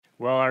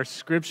Well, our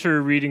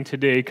scripture reading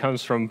today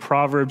comes from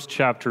Proverbs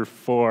chapter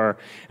 4.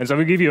 And so I'm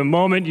going to give you a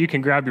moment. You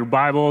can grab your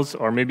Bibles,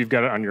 or maybe you've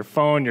got it on your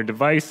phone, your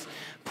device.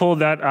 Pull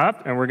that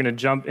up, and we're going to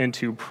jump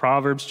into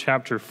Proverbs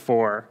chapter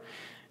 4.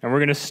 And we're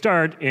going to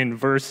start in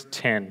verse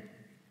 10.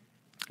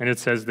 And it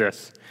says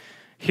this: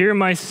 "Hear,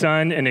 my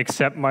son, and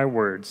accept my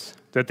words,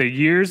 that the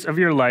years of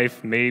your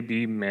life may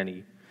be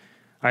many.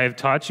 I have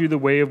taught you the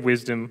way of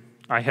wisdom.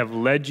 I have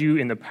led you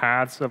in the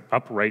paths of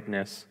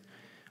uprightness.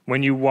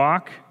 When you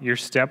walk, your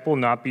step will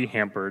not be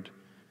hampered,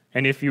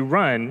 and if you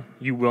run,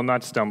 you will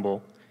not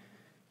stumble.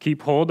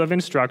 Keep hold of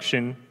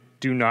instruction,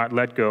 do not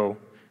let go.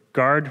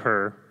 Guard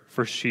her,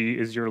 for she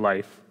is your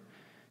life.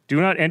 Do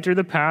not enter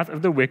the path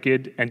of the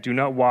wicked, and do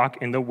not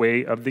walk in the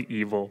way of the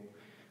evil.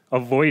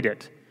 Avoid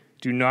it,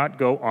 do not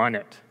go on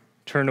it.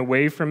 Turn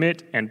away from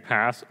it and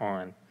pass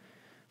on.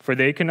 For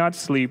they cannot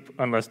sleep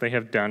unless they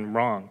have done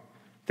wrong.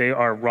 They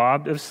are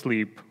robbed of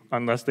sleep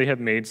unless they have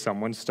made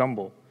someone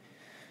stumble.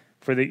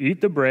 For they eat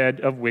the bread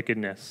of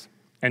wickedness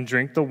and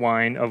drink the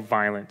wine of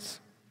violence.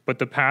 But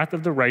the path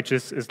of the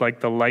righteous is like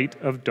the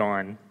light of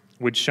dawn,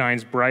 which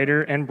shines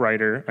brighter and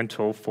brighter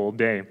until full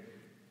day.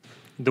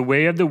 The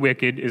way of the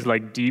wicked is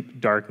like deep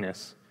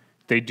darkness.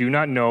 They do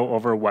not know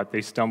over what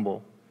they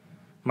stumble.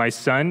 My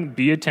son,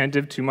 be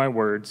attentive to my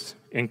words.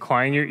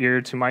 Incline your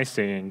ear to my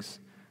sayings.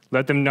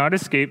 Let them not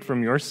escape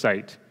from your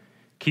sight.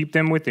 Keep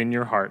them within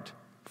your heart,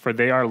 for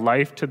they are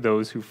life to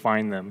those who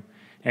find them,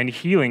 and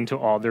healing to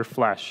all their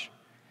flesh.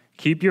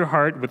 Keep your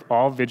heart with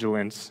all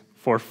vigilance,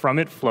 for from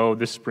it flow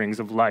the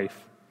springs of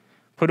life.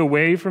 Put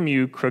away from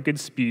you crooked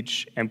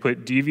speech, and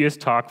put devious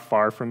talk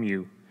far from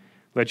you.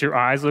 Let your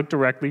eyes look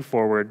directly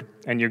forward,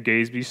 and your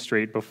gaze be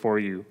straight before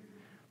you.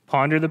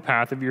 Ponder the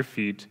path of your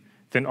feet,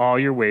 then all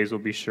your ways will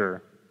be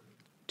sure.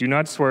 Do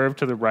not swerve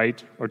to the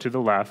right or to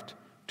the left.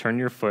 Turn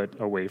your foot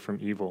away from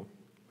evil."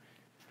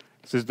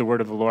 This is the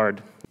word of the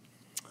Lord.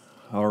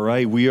 All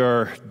right, we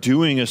are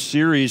doing a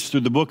series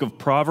through the book of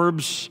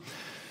Proverbs.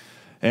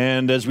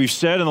 And as we've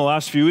said in the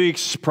last few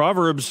weeks,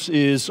 Proverbs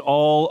is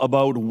all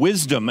about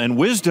wisdom. And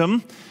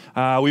wisdom,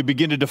 we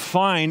begin to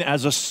define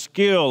as a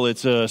skill.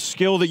 It's a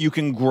skill that you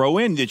can grow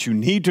in, that you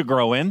need to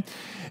grow in.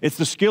 It's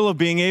the skill of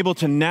being able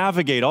to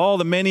navigate all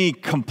the many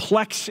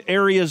complex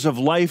areas of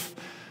life,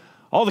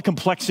 all the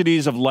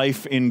complexities of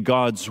life in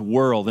God's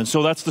world. And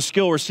so that's the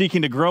skill we're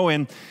seeking to grow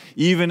in,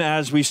 even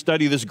as we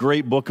study this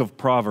great book of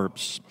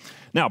Proverbs.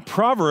 Now,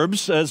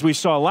 Proverbs, as we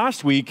saw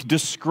last week,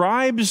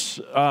 describes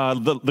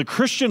the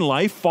Christian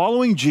life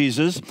following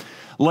Jesus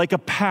like a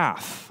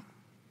path.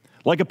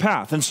 Like a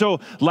path. And so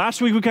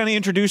last week we kind of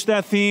introduced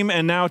that theme,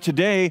 and now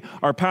today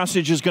our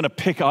passage is going to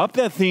pick up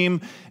that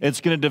theme. It's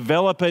going to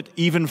develop it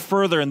even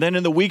further. And then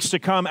in the weeks to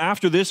come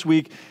after this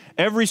week,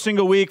 every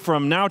single week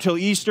from now till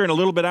Easter and a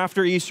little bit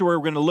after Easter, we're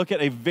going to look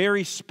at a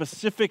very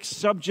specific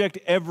subject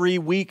every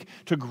week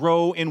to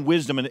grow in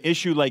wisdom. An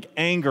issue like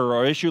anger,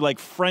 or an issue like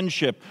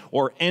friendship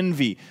or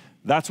envy.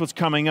 That's what's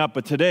coming up.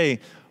 But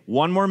today,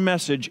 one more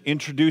message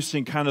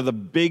introducing kind of the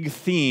big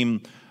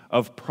theme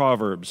of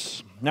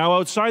Proverbs. Now,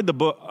 outside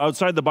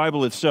the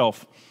Bible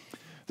itself,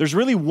 there's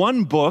really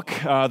one book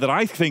that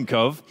I think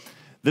of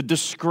that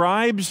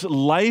describes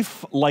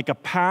life like a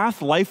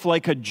path, life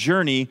like a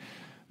journey,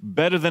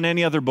 better than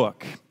any other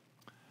book.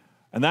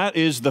 And that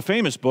is the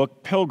famous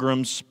book,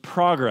 Pilgrim's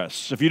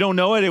Progress. If you don't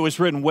know it, it was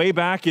written way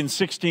back in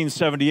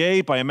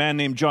 1678 by a man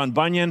named John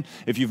Bunyan.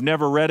 If you've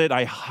never read it,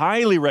 I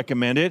highly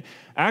recommend it.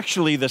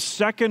 Actually, the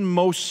second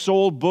most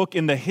sold book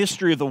in the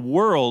history of the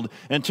world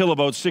until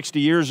about 60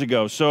 years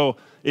ago. So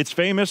it's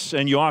famous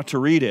and you ought to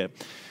read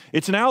it.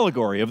 It's an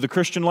allegory of the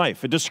Christian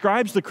life. It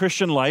describes the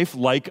Christian life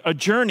like a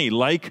journey,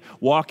 like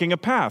walking a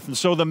path. And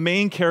so the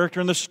main character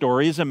in the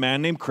story is a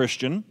man named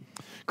Christian.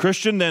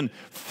 Christian then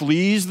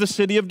flees the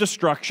city of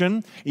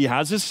destruction. He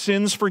has his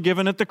sins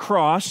forgiven at the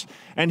cross,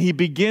 and he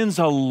begins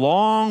a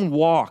long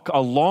walk, a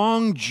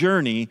long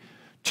journey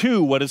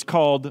to what is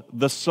called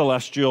the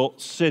celestial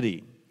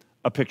city,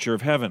 a picture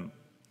of heaven.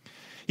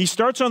 He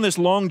starts on this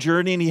long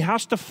journey, and he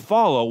has to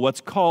follow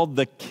what's called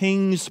the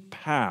king's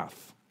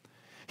path.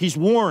 He's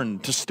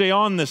warned to stay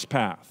on this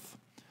path.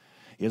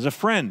 He has a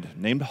friend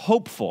named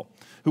Hopeful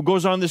who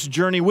goes on this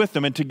journey with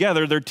them, and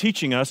together they're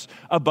teaching us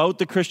about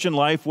the Christian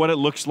life, what it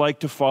looks like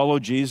to follow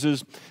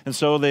Jesus. And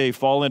so they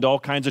fall into all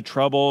kinds of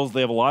troubles.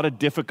 They have a lot of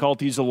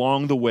difficulties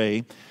along the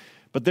way.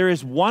 But there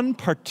is one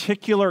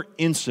particular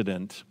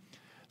incident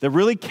that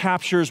really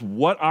captures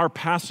what our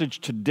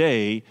passage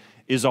today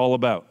is all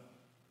about.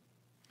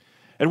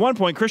 At one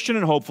point, Christian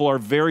and Hopeful are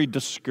very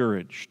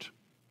discouraged.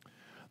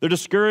 They're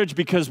discouraged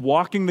because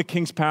walking the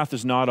king's path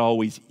is not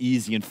always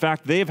easy. In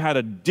fact, they've had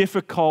a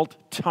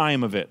difficult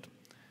time of it.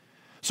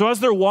 So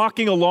as they're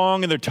walking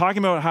along and they're talking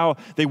about how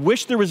they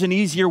wish there was an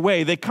easier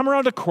way, they come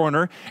around a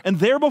corner, and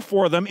there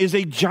before them is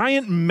a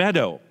giant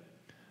meadow.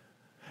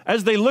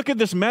 As they look at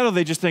this meadow,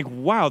 they just think,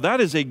 wow,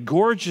 that is a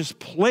gorgeous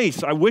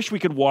place. I wish we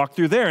could walk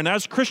through there. And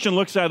as Christian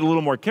looks at it a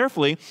little more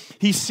carefully,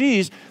 he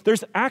sees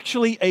there's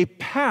actually a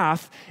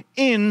path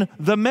in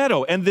the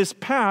meadow, and this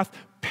path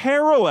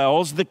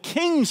parallels the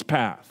king's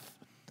path.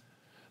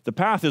 The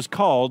path is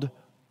called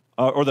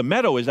or the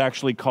meadow is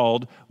actually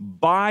called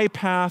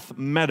bypath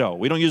meadow.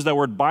 We don't use that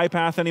word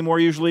bypath anymore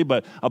usually,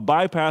 but a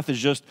bypath is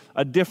just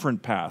a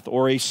different path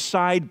or a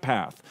side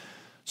path.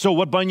 So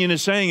what Bunyan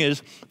is saying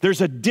is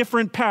there's a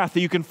different path that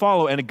you can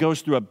follow, and it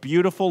goes through a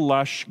beautiful,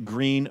 lush,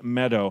 green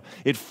meadow.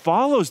 It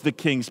follows the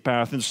king's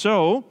path, and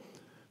so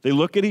they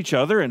look at each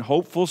other, and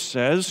Hopeful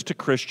says to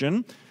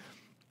Christian,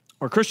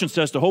 or Christian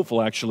says to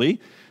Hopeful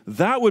actually,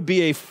 that would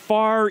be a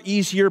far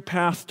easier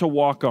path to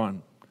walk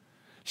on.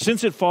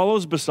 Since it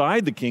follows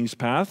beside the king's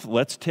path,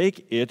 let's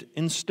take it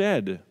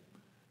instead.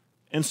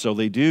 And so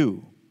they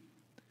do.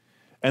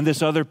 And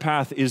this other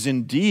path is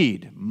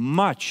indeed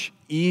much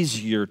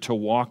easier to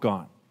walk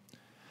on.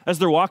 As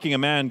they're walking, a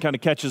man kind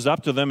of catches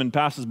up to them and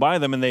passes by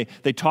them, and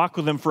they talk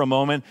with him for a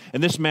moment,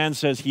 and this man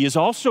says he is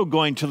also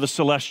going to the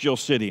celestial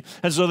city.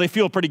 And so they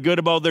feel pretty good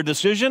about their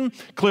decision.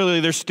 Clearly,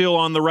 they're still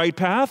on the right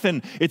path,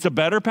 and it's a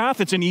better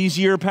path, it's an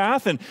easier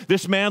path, and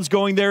this man's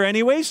going there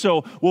anyway,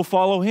 so we'll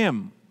follow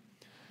him.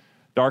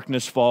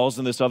 Darkness falls,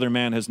 and this other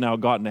man has now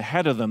gotten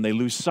ahead of them. They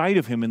lose sight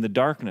of him in the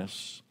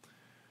darkness.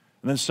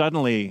 And then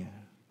suddenly,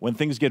 when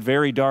things get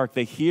very dark,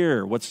 they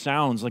hear what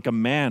sounds like a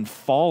man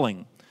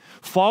falling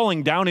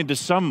down into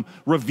some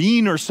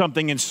ravine or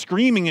something and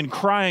screaming and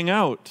crying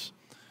out.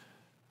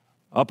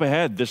 Up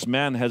ahead, this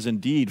man has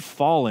indeed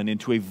fallen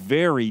into a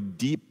very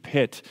deep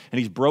pit, and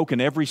he's broken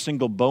every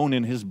single bone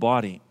in his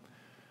body.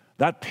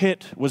 That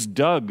pit was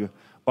dug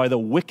by the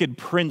wicked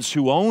prince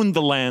who owned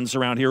the lands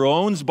around here, who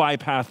owns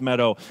Bypath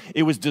Meadow.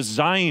 It was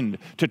designed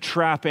to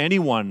trap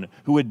anyone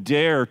who would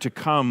dare to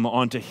come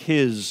onto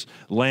his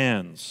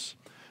lands.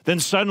 Then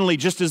suddenly,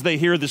 just as they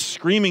hear the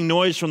screaming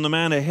noise from the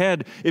man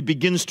ahead, it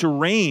begins to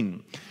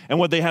rain. And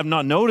what they have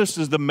not noticed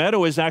is the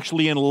meadow is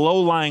actually in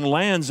low-lying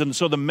lands, and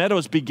so the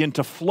meadows begin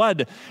to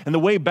flood. And the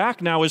way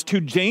back now is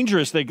too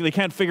dangerous. They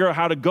can't figure out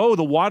how to go.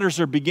 The waters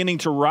are beginning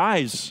to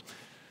rise.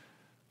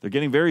 They're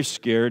getting very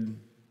scared.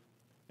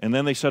 And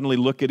then they suddenly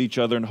look at each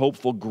other, and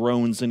Hopeful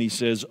groans, and he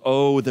says,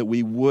 "Oh, that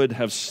we would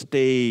have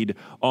stayed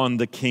on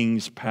the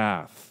king's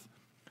path."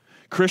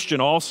 Christian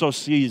also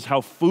sees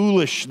how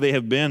foolish they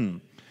have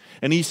been.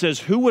 And he says,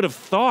 who would have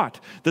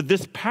thought that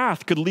this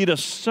path could lead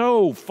us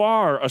so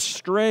far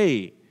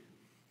astray?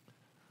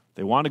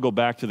 They want to go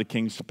back to the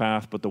king's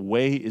path, but the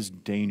way is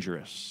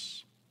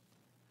dangerous.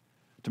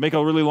 To make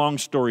a really long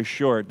story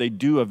short, they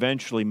do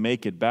eventually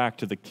make it back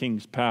to the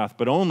king's path,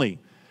 but only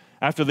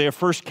after they are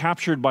first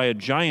captured by a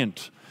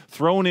giant,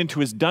 thrown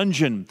into his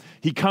dungeon.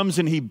 He comes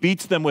and he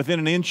beats them within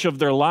an inch of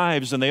their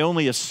lives, and they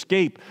only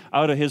escape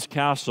out of his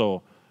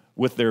castle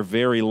with their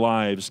very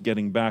lives,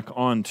 getting back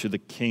onto the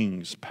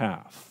king's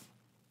path.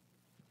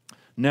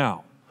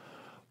 Now,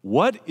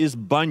 what is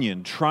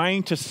Bunyan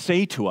trying to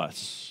say to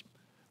us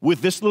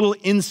with this little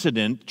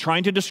incident,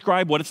 trying to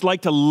describe what it's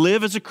like to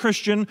live as a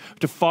Christian,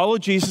 to follow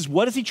Jesus?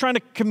 What is he trying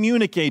to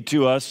communicate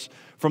to us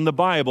from the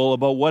Bible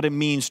about what it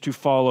means to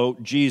follow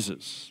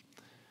Jesus?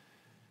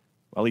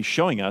 Well, he's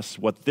showing us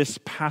what this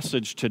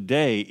passage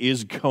today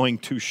is going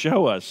to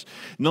show us,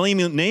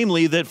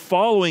 namely that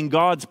following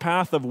God's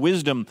path of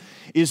wisdom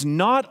is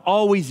not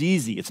always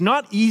easy. It's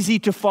not easy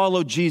to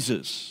follow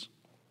Jesus.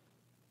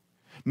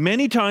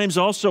 Many times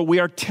also we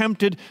are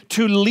tempted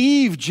to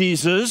leave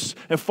Jesus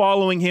and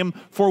following him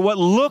for what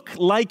look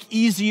like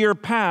easier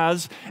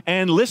paths.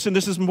 And listen,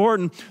 this is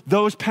important.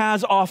 Those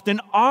paths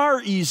often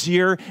are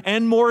easier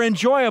and more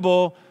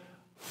enjoyable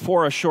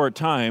for a short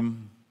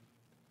time.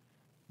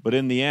 But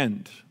in the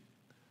end,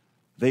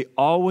 they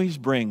always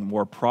bring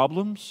more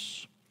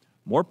problems,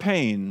 more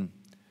pain,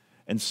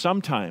 and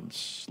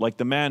sometimes, like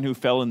the man who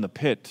fell in the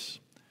pit,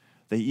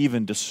 they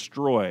even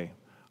destroy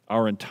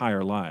our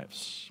entire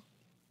lives.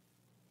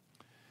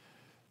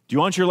 Do you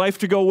want your life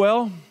to go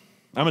well?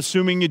 I'm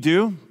assuming you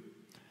do.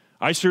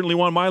 I certainly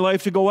want my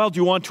life to go well.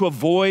 Do you want to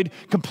avoid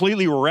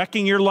completely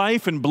wrecking your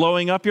life and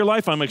blowing up your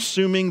life? I'm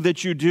assuming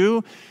that you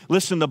do.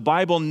 Listen, the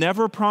Bible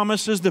never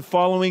promises that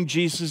following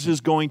Jesus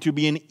is going to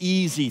be an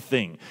easy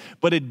thing.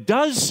 But it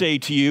does say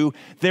to you,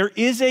 there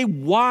is a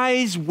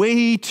wise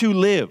way to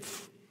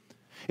live.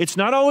 It's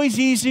not always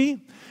easy,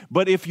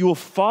 but if you will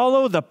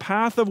follow the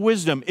path of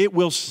wisdom, it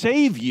will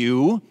save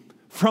you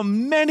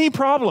from many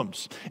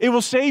problems. It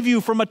will save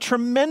you from a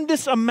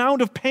tremendous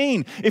amount of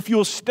pain if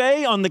you'll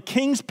stay on the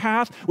king's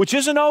path, which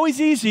isn't always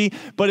easy,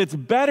 but it's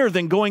better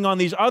than going on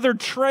these other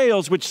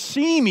trails which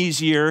seem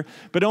easier,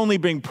 but only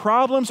bring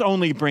problems,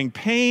 only bring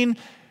pain,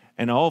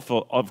 and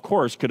also, of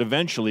course, could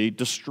eventually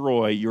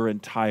destroy your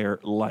entire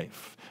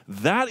life.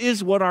 That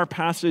is what our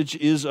passage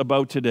is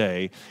about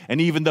today.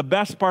 And even the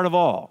best part of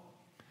all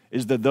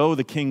is that though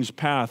the king's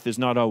path is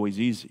not always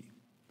easy,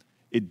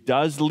 it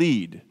does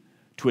lead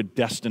to a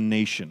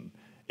destination.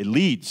 It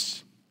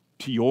leads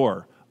to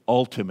your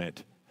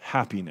ultimate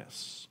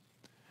happiness.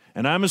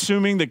 And I'm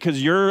assuming that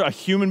because you're a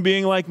human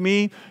being like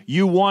me,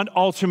 you want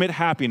ultimate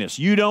happiness.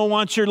 You don't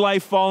want your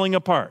life falling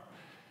apart.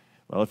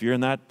 Well, if you're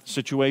in that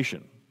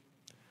situation,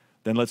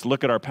 then let's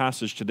look at our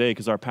passage today,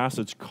 because our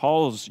passage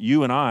calls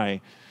you and I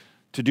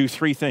to do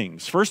three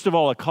things. First of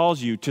all, it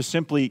calls you to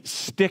simply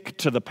stick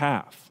to the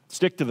path.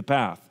 Stick to the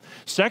path.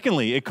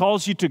 Secondly, it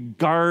calls you to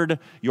guard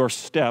your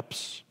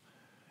steps.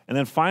 And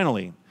then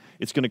finally,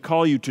 it's going to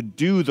call you to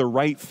do the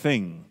right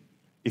thing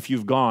if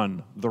you've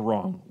gone the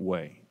wrong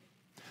way.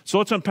 So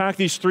let's unpack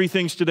these three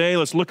things today.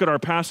 Let's look at our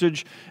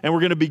passage, and we're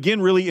going to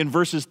begin really in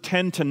verses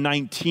 10 to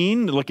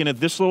 19, looking at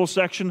this little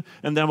section,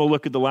 and then we'll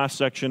look at the last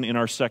section in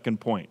our second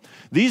point.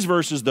 These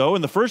verses, though,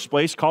 in the first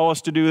place, call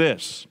us to do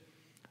this: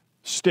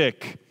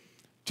 stick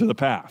to the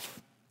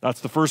path.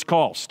 That's the first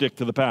call, stick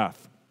to the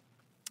path.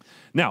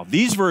 Now,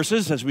 these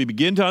verses, as we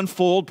begin to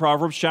unfold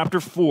Proverbs chapter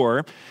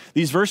 4,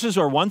 these verses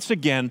are once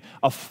again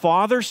a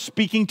father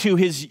speaking to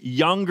his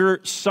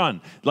younger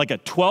son. Like a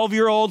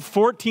 12-year-old,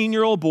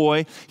 14-year-old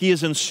boy, he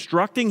is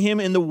instructing him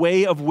in the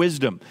way of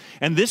wisdom.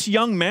 And this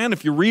young man,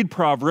 if you read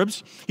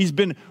Proverbs, he's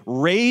been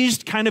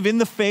raised kind of in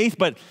the faith,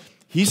 but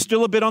he's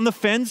still a bit on the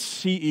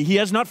fence. He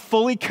has not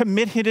fully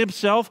committed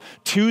himself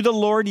to the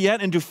Lord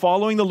yet and to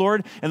following the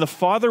Lord. And the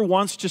father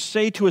wants to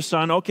say to his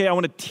son, okay, I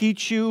want to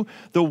teach you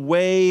the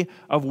way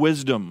of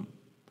wisdom.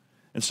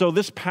 And so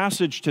this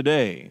passage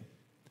today,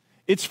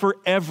 it's for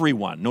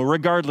everyone,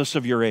 regardless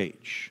of your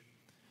age.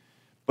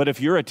 But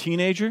if you're a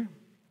teenager,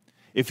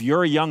 if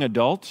you're a young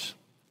adult,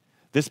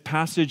 this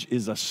passage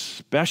is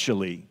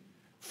especially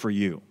for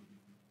you.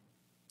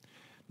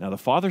 Now, the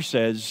Father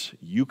says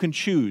you can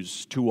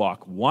choose to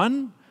walk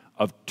one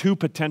of two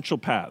potential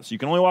paths. You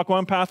can only walk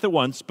one path at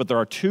once, but there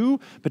are two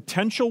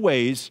potential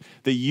ways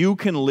that you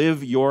can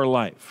live your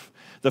life.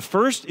 The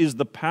first is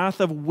the path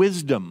of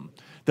wisdom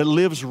that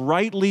lives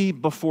rightly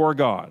before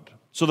God.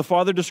 So the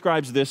Father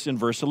describes this in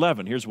verse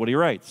 11. Here's what he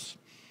writes: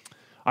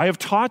 I have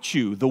taught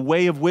you the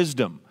way of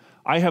wisdom.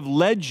 I have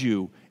led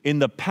you in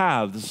the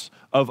paths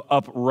of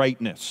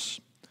uprightness.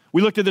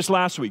 We looked at this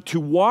last week.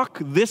 To walk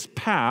this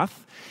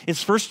path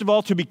is, first of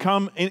all, to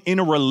become in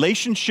a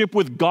relationship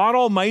with God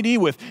Almighty,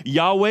 with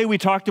Yahweh, we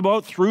talked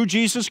about, through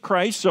Jesus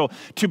Christ. So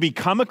to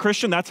become a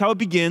Christian, that's how it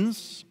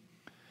begins.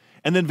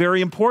 And then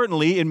very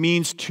importantly, it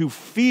means to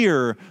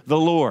fear the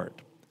Lord.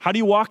 How do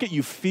you walk it?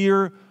 You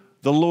fear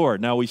the Lord.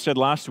 Now, we said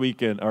last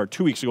week, or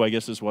 2 weeks ago, I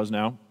guess this was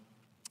now,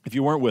 if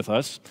you weren't with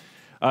us,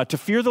 to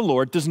fear the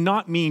Lord does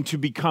not mean to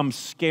become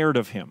scared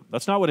of him.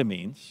 That's not what it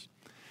means.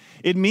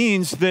 It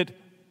means that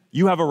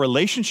you have a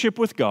relationship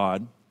with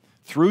God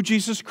through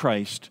Jesus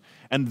Christ,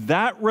 and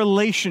that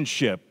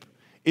relationship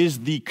is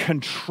the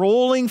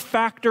controlling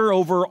factor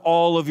over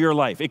all of your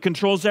life. It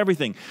controls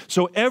everything.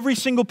 So every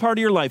single part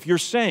of your life, you're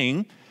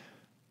saying,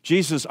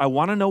 Jesus, I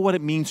want to know what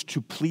it means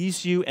to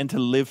please you and to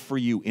live for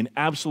you in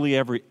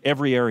absolutely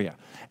every area.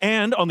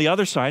 And on the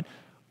other side,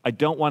 I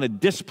don't want to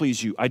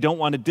displease you. I don't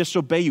want to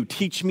disobey you.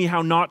 Teach me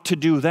how not to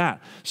do that.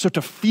 So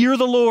to fear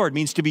the Lord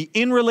means to be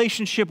in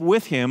relationship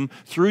with him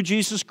through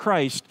Jesus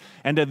Christ,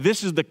 and that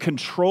this is the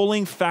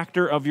controlling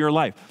factor of your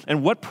life.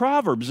 And what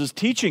Proverbs is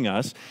teaching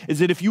us is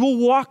that if you will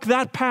walk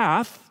that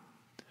path,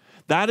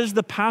 that is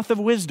the path of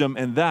wisdom,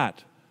 and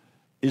that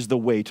is the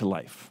way to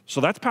life.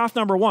 So that's path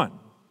number one.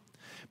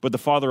 But the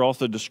Father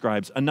also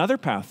describes another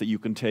path that you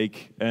can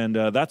take, and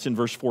that's in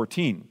verse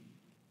 14.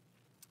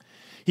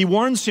 He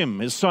warns him,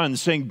 his son,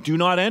 saying, do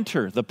not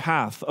enter the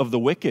path of the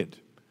wicked,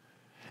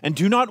 and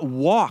do not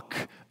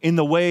walk in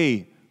the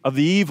way of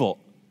the evil.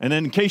 And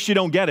then in case you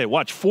don't get it,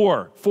 watch,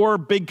 four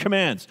big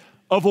commands.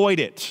 Avoid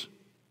it.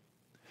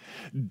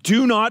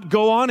 Do not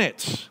go on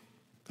it.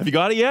 Have you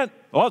got it yet?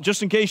 Well,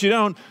 just in case you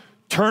don't,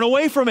 turn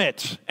away from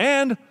it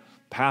and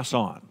pass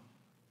on.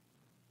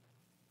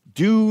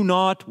 Do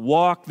not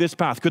walk this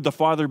path. Could the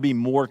Father be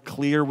more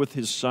clear with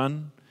his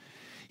son?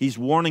 He's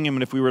warning him,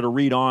 and if we were to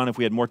read on, if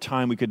we had more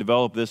time, we could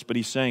develop this, but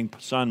he's saying,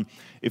 son,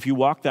 if you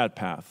walk that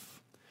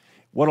path,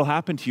 what will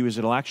happen to you is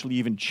it'll actually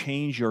even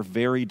change your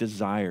very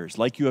desires.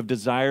 Like you have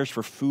desires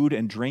for food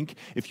and drink,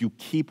 if you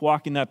keep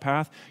walking that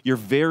path, your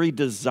very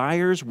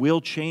desires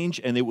will change,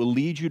 and it will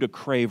lead you to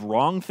crave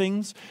wrong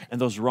things, and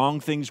those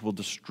wrong things will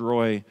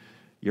destroy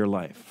your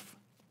life.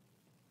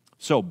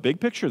 So,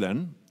 big picture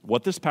then,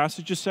 what this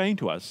passage is saying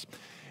to us,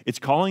 it's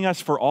calling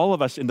us, for all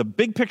of us, in the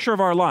big picture of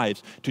our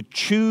lives, to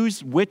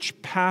choose which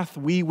path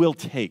we will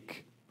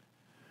take.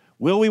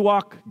 Will we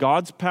walk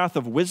God's path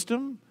of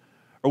wisdom,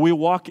 or will we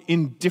walk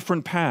in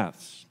different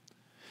paths?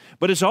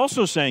 But it's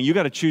also saying you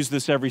got to choose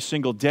this every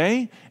single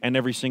day and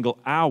every single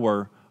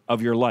hour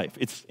of your life.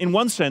 It's, in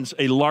one sense,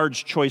 a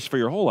large choice for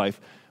your whole life,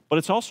 but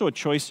it's also a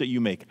choice that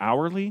you make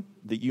hourly,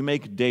 that you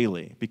make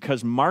daily.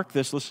 Because mark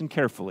this, listen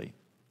carefully.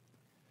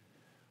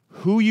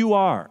 Who you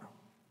are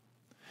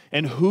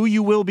and who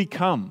you will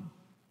become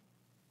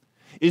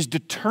is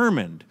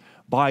determined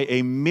by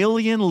a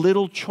million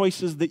little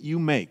choices that you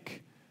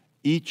make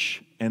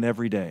each and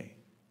every day.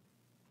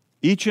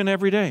 Each and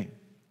every day.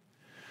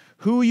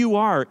 Who you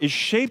are is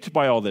shaped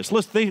by all this.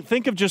 Let's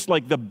think of just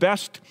like the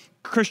best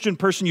Christian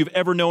person you've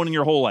ever known in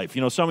your whole life.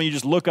 You know, someone you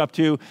just look up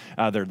to.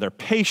 They're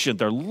patient,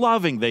 they're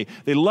loving, they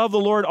love the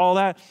Lord, all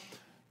that.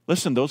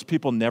 Listen, those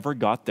people never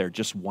got there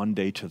just one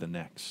day to the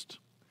next.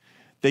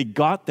 They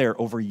got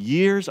there over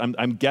years.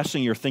 I'm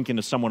guessing you're thinking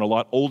of someone a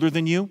lot older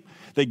than you.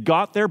 They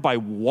got there by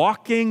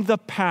walking the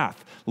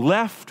path,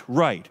 left,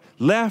 right,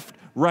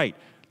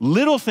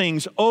 little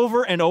things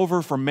over and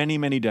over for many,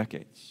 many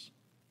decades.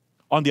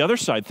 On the other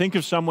side, think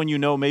of someone you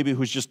know maybe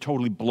who's just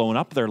totally blown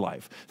up their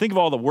life. Think of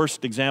all the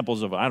worst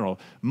examples of,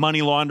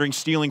 money laundering,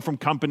 stealing from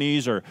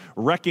companies, or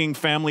wrecking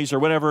families or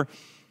whatever.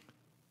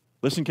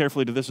 Listen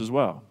carefully to this as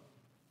well.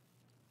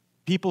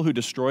 People who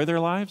destroy their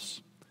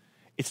lives,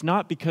 it's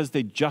not because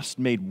they just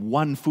made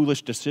one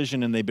foolish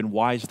decision and they've been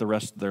wise the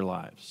rest of their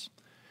lives.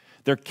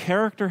 Their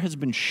character has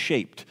been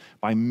shaped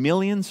by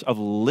millions of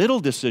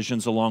little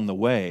decisions along the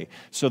way,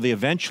 so they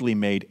eventually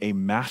made a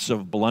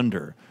massive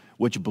blunder,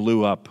 which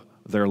blew up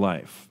their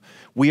life.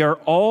 We are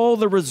all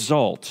the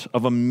result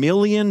of a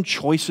million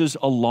choices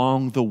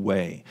along the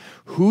way.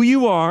 Who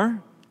you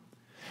are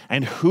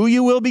and who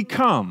you will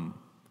become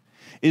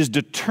is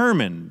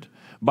determined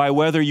by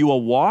whether you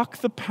will walk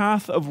the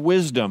path of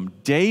wisdom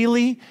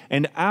daily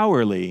and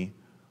hourly,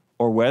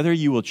 or whether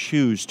you will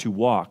choose to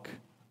walk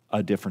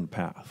a different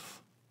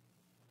path.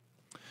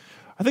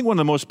 I think one of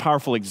the most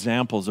powerful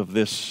examples of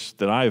this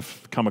that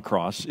I've come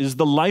across is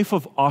the life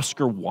of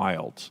Oscar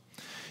Wilde.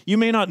 You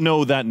may not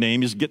know that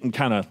name. He's getting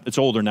it's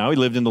older now. He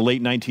lived in the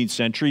late 19th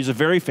century. He's a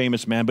very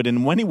famous man, but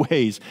in many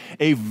ways,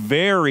 a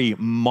very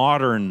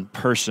modern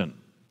person.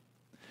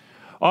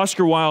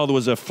 Oscar Wilde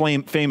was a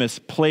famous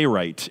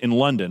playwright in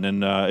London,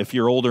 and if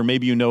you're older,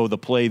 maybe you know the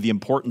play The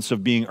Importance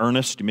of Being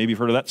Earnest. Maybe you've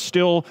heard of that.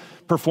 Still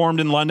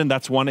performed in London.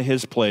 That's one of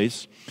his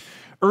plays.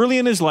 Early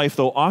in his life,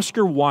 though,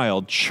 Oscar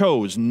Wilde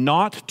chose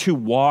not to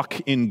walk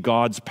in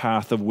God's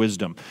path of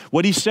wisdom.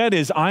 What he said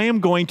is, I am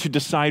going to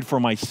decide for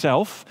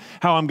myself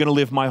how I'm going to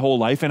live my whole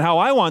life, and how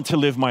I want to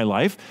live my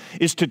life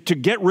is to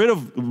get rid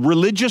of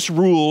religious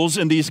rules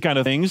and these kind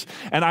of things,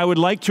 and I would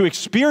like to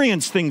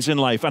experience things in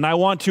life, and I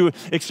want to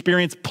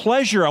experience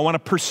pleasure. I want to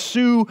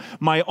pursue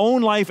my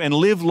own life and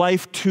live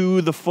life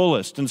to the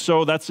fullest. And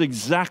so that's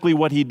exactly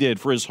what he did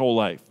for his whole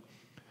life.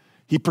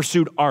 He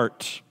pursued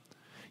art.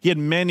 He had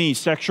many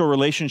sexual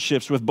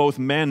relationships with both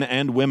men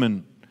and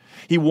women.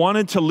 He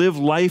wanted to live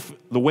life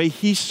the way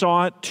he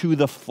saw it to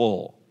the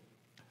full.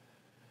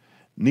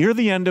 Near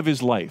the end of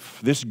his life,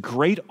 this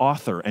great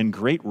author and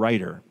great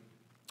writer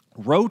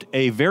wrote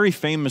a very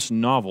famous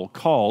novel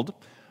called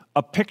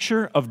A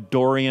Picture of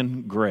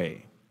Dorian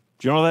Gray.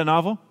 Do you know that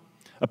novel?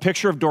 A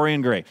Picture of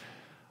Dorian Gray.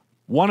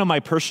 One of my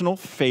personal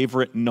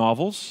favorite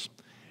novels.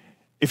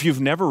 If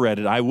you've never read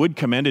it, I would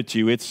commend it to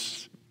you.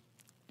 It's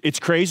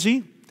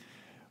crazy.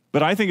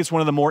 But I think it's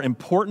one of the more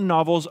important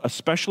novels,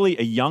 especially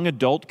a young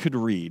adult could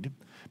read,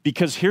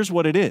 because here's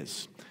what it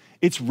is.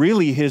 It's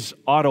really his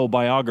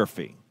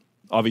autobiography.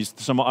 I'm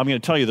going to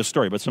tell you the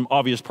story, but some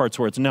obvious parts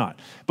where it's not.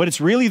 But it's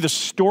really the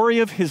story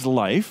of his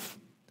life,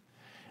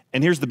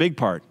 and here's the big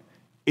part.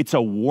 It's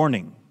a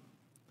warning.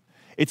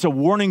 It's a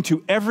warning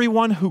to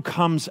everyone who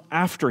comes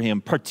after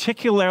him,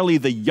 particularly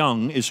the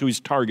young is who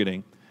he's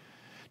targeting,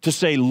 to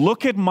say,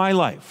 look at my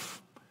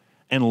life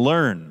and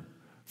learn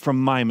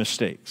from my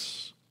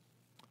mistakes.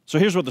 So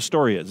here's what the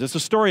story is. It's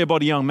a story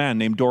about a young man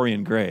named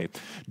Dorian Gray.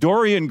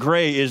 Dorian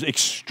Gray is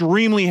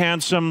extremely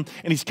handsome,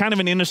 and he's kind of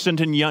an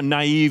innocent and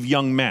naive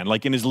young man,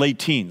 like in his late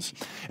teens.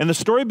 And the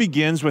story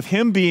begins with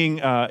him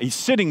he's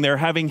sitting there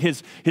having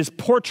his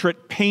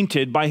portrait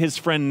painted by his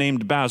friend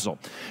named Basil.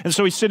 And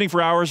so he's sitting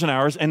for hours and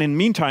hours, and in the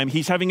meantime,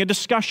 he's having a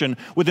discussion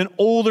with an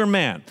older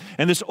man.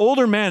 And this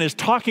older man is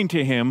talking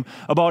to him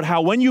about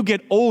how when you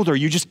get older,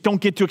 you just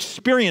don't get to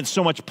experience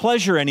so much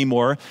pleasure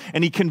anymore.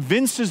 And he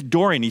convinces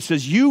Dorian, he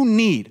says, you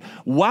need,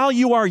 while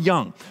you are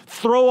young,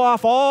 throw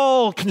off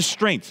all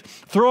constraints,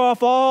 throw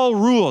off all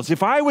rules.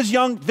 If I was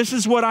young, this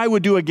is what I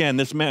would do again,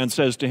 this man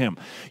says to him.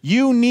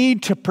 You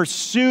need to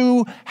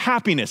pursue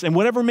happiness, and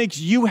whatever makes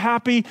you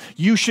happy,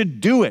 you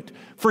should do it.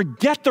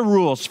 Forget the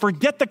rules,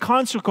 forget the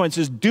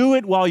consequences, do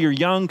it while you're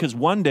young, because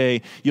one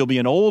day you'll be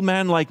an old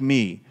man like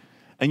me,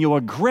 and you'll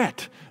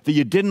regret that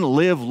you didn't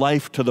live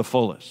life to the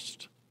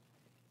fullest.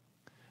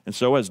 And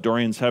so as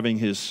Dorian's having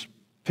his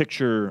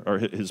picture, or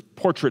his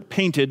portrait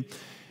painted,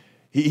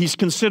 he's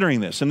considering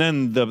this, and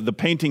then the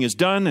painting is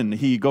done, and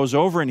he goes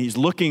over and he's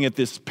looking at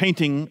this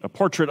painting, a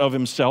portrait of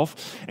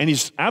himself, and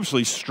he's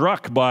absolutely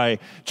struck by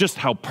just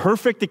how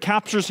perfect it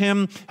captures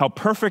him, how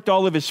perfect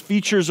all of his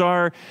features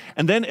are.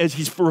 And then as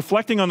he's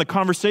reflecting on the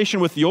conversation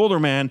with the older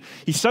man,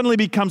 he suddenly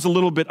becomes a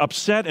little bit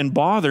upset and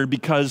bothered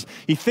because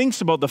he thinks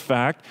about the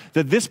fact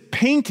that this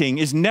painting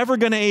is never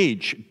going to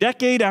age,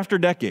 decade after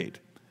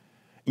decade.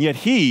 Yet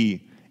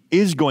he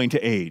is going to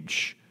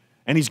age.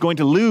 And he's going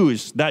to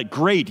lose that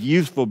great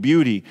youthful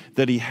beauty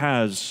that he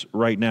has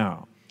right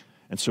now.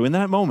 And so in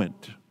that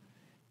moment,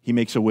 he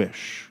makes a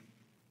wish.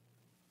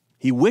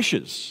 He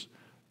wishes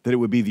that it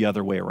would be the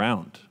other way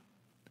around.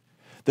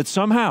 That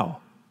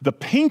somehow the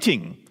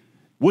painting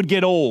would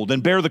get old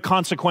and bear the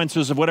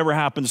consequences of whatever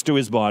happens to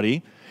his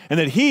body, and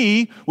that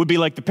he would be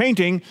like the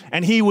painting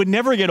and he would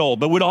never get old,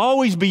 but would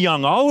always be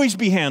young, always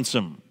be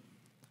handsome.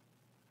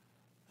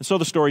 And so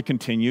the story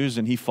continues,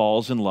 and he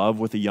falls in love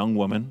with a young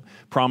woman,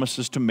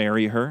 promises to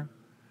marry her,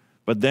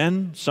 but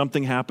then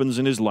something happens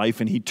in his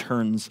life and he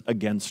turns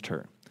against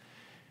her.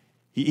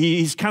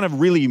 He's kind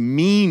of really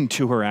mean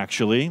to her,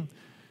 actually.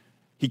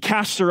 He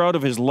casts her out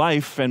of his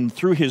life, and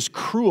through his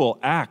cruel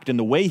act and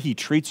the way he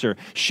treats her,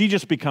 she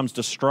just becomes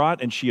distraught,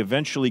 and she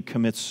eventually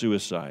commits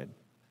suicide.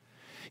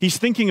 He's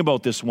thinking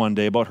about this one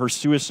day, about her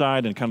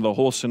suicide and kind of the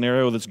whole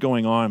scenario that's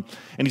going on,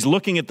 and he's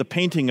looking at the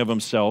painting of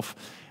himself,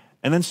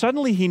 and then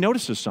suddenly he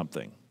notices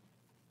something.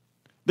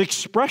 The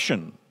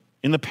expression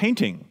in the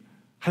painting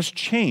has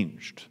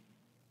changed,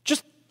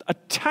 just a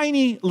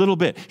tiny little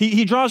bit.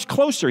 He draws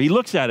closer, he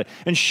looks at it,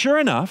 and sure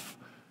enough,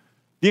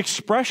 the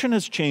expression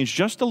has changed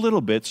just a little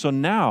bit, so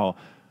now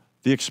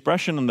the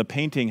expression in the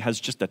painting has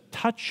just a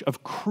touch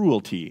of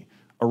cruelty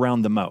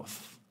around the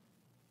mouth.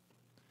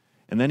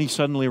 And then he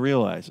suddenly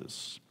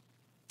realizes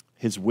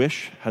his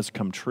wish has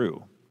come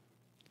true.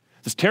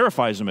 This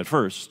terrifies him at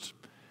first,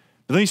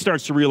 but then he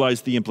starts to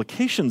realize the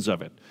implications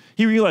of it.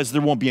 He realizes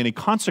there won't be any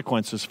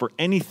consequences for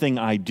anything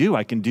I do.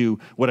 I can do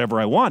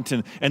whatever I want,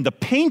 and the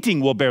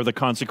painting will bear the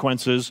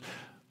consequences,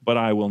 but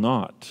I will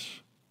not.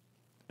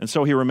 And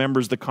so he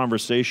remembers the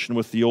conversation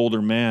with the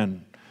older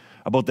man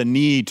about the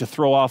need to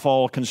throw off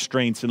all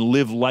constraints and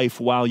live life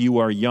while you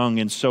are young,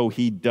 and so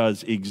he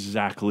does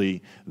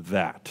exactly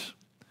that.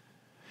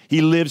 He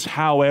lives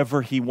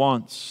however he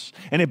wants,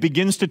 and it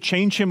begins to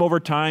change him over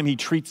time. He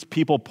treats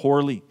people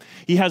poorly.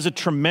 He has a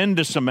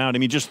tremendous amount,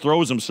 he just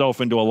throws himself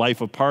into a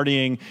life of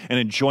partying and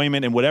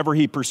enjoyment and whatever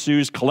he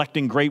pursues,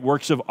 collecting great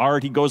works of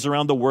art. He goes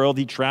around the world,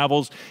 he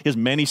travels, his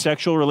many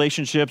sexual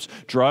relationships,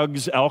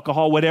 drugs,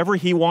 alcohol, whatever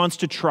he wants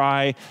to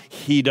try,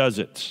 he does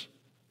it.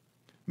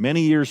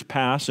 Many years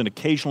pass, and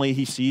occasionally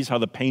he sees how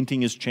the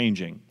painting is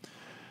changing.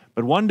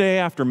 But one day,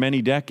 after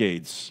many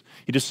decades,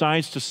 he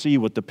decides to see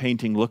what the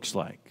painting looks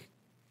like.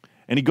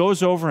 And he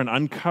goes over and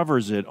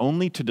uncovers it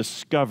only to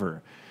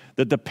discover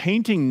that the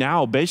painting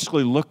now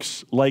basically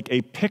looks like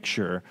a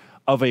picture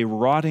of a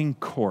rotting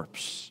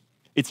corpse.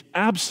 It's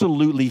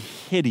absolutely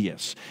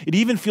hideous. It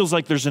even feels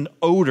like there's an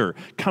odor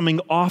coming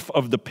off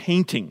of the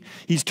painting.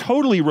 He's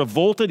totally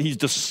revolted. He's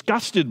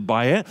disgusted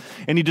by it.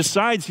 And he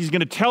decides he's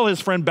going to tell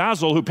his friend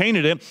Basil, who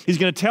painted it, he's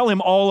going to tell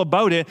him all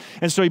about it.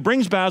 And so he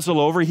brings Basil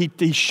over.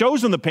 He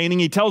shows him the painting.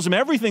 He tells him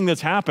everything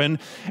that's happened.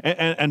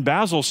 And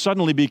Basil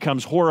suddenly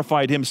becomes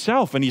horrified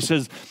himself. And he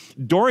says,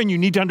 Dorian, you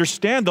need to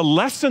understand the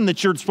lesson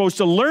that you're supposed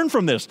to learn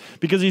from this,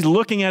 because he's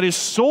looking at his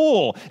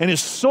soul, and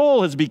his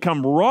soul has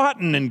become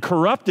rotten and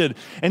corrupted.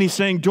 And he's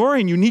saying,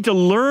 Dorian, you need to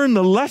learn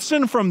the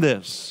lesson from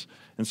this.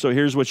 And so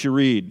here's what you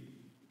read.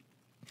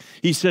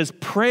 He says,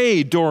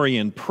 "Pray,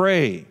 Dorian,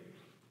 pray,"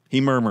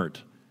 he murmured.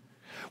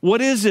 "What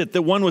is it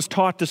that one was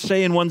taught to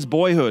say in one's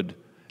boyhood?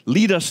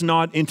 Lead us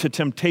not into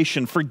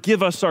temptation.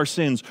 Forgive us our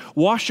sins.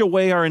 Wash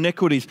away our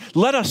iniquities.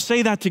 Let us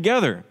say that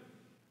together."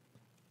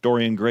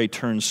 Dorian Gray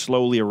turned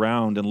slowly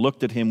around and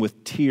looked at him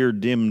with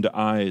tear-dimmed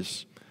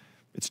eyes.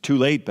 "It's too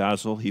late,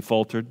 Basil," he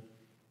faltered.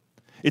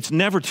 "It's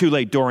never too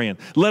late, Dorian.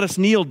 Let us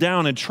kneel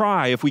down and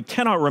try if we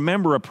cannot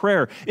remember a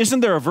prayer.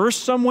 Isn't there a verse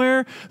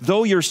somewhere?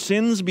 Though your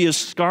sins be as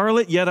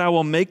scarlet, yet I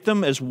will make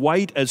them as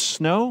white as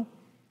snow."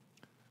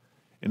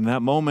 In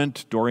that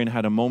moment, Dorian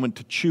had a moment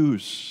to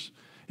choose.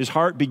 His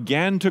heart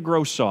began to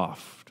grow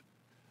soft,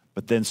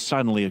 but then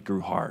suddenly it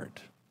grew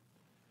hard.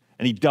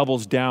 And he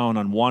doubles down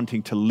on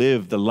wanting to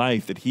live the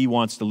life that he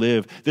wants to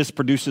live. This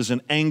produces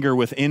an anger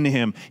within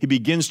him. He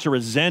begins to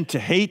resent, to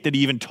hate that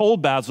he even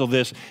told Basil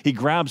this. He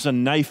grabs a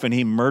knife and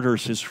he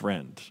murders his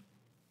friend.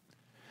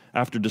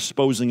 After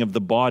disposing of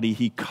the body,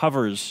 he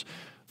covers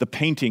the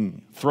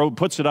painting,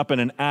 puts it up in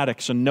an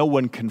attic so no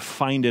one can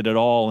find it at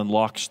all, and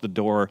locks the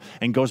door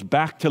and goes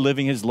back to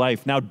living his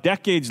life. Now,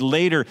 decades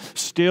later,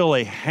 still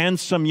a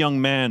handsome young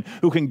man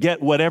who can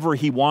get whatever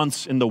he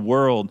wants in the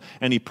world,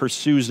 and he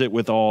pursues it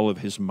with all of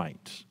his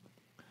might.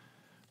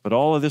 But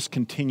all of this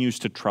continues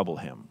to trouble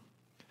him.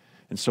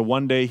 And so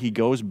one day he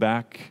goes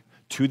back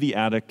to the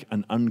attic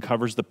and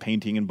uncovers the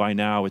painting, and by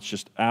now it's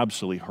just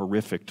absolutely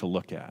horrific to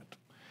look at.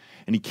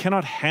 And he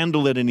cannot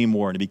handle it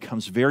anymore, and he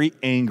becomes very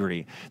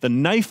angry. The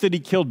knife that he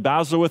killed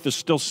Basil with is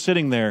still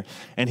sitting there,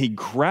 and he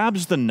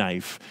grabs the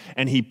knife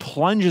and he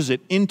plunges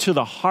it into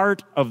the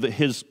heart of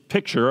his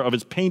picture, of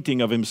his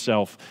painting of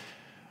himself.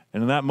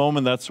 And in that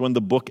moment, that's when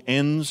the book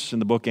ends,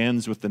 and the book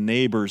ends with the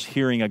neighbors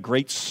hearing a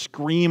great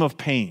scream of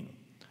pain.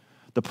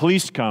 The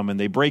police come and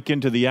they break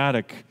into the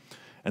attic,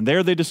 and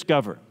there they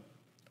discover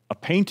a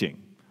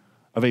painting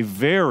of a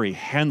very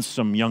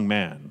handsome young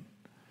man.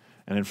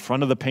 And in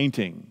front of the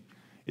painting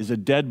is a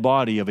dead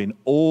body of an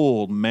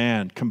old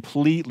man,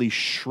 completely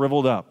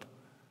shriveled up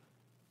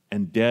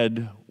and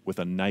dead with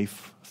a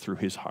knife through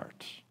his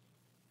heart.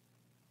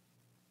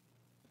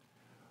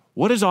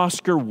 What is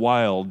Oscar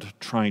Wilde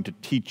trying to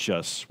teach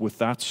us with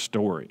that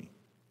story?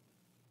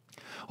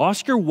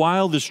 Oscar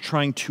Wilde is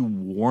trying to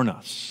warn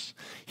us.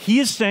 He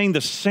is saying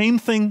the same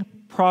thing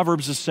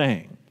Proverbs is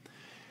saying,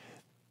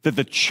 that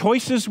the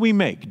choices we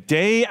make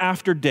day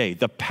after day,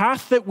 the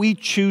path that we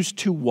choose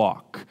to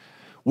walk,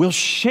 will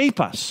shape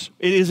us.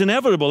 It is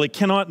inevitable. It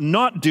cannot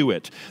not do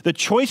it. The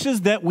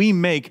choices that we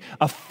make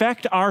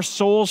affect our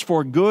souls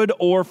for good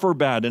or for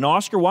bad. And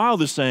Oscar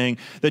Wilde is saying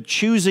that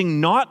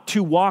choosing not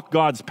to walk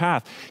God's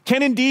path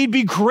can indeed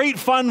be great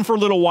fun for a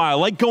little while,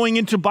 like going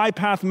into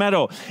Bypath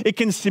Meadow. It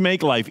can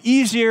make life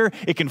easier.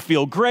 It can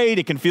feel great.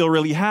 It can feel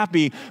really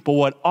happy. But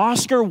what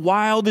Oscar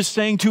Wilde is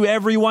saying to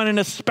everyone, and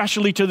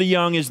especially to the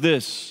young, is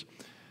this: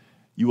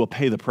 you will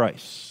pay the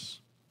price.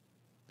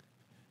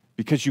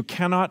 Because you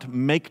cannot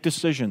make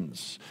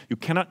decisions. You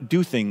cannot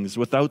do things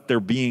without there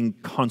being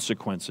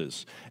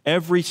consequences.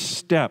 Every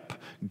step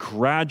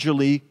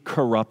gradually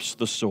corrupts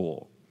the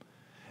soul.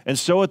 And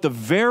so at the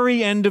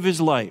very end of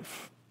his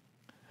life,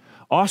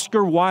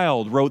 Oscar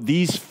Wilde wrote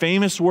these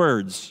famous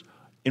words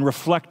in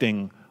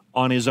reflecting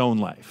on his own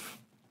life.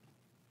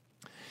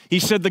 He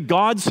said, "The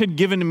gods had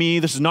given me,"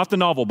 this is not the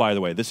novel, by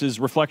the way, this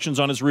is reflections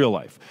on his real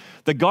life.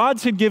 "The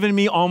gods had given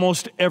me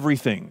almost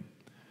everything.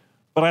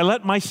 But I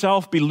let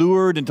myself be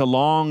lured into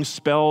long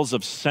spells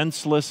of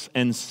senseless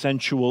and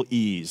sensual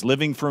ease,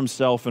 living for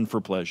himself and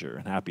for pleasure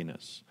and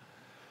happiness.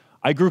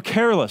 I grew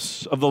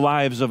careless of the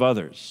lives of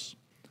others.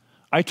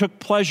 I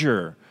took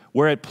pleasure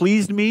where it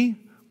pleased me,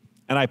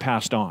 and I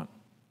passed on.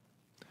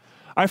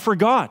 I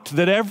forgot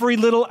that every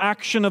little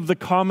action of the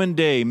common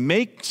day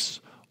makes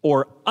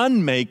or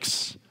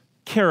unmakes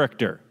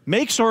character,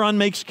 makes or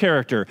unmakes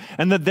character,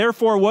 and that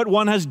therefore what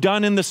one has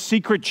done in the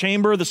secret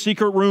chamber, the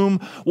secret room,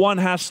 one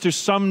has to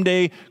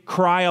someday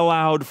cry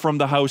aloud from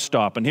the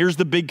housetop." And here's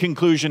the big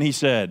conclusion, he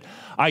said: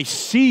 "I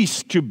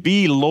ceased to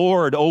be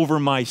Lord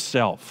over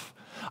myself.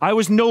 I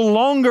was no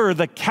longer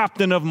the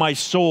captain of my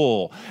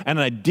soul, and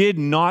I did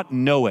not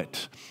know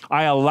it.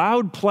 I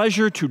allowed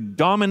pleasure to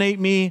dominate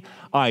me.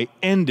 I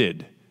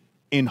ended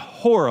in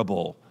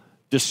horrible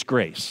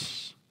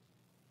disgrace."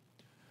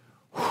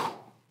 Whew.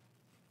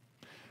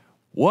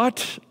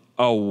 What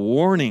a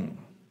warning.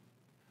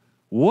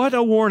 What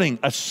a warning,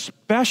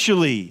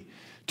 especially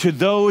to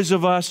those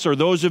of us or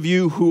those of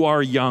you who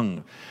are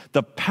young.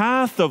 The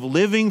path of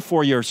living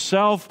for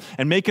yourself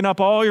and making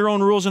up all your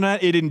own rules and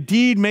that, it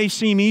indeed may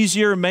seem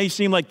easier, may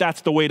seem like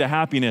that's the way to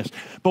happiness.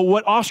 But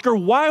what Oscar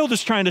Wilde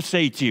is trying to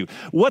say to you,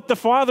 what the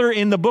Father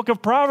in the book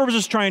of Proverbs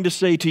is trying to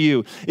say to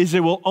you, is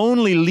it will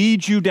only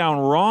lead you down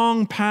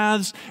wrong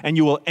paths and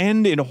you will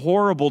end in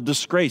horrible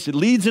disgrace. It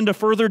leads into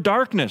further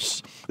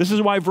darkness. This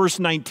is why verse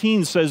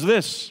 19 says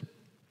this: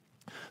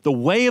 "The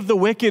way of the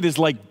wicked is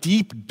like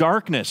deep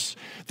darkness.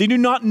 They do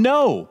not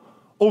know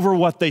over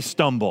what they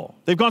stumble."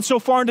 They've gone so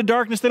far into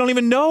darkness, they don't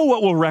even know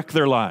what will wreck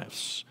their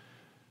lives.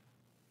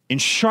 In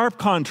sharp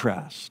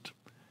contrast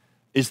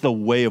is the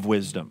way of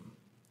wisdom.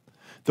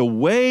 The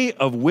way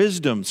of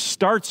wisdom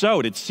starts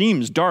out, it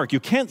seems dark. You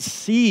can't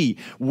see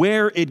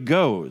where it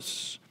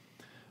goes.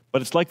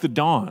 But it's like the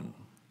dawn.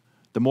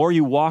 The more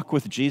you walk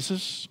with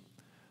Jesus,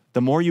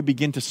 the more you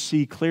begin to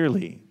see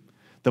clearly.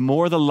 The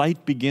more the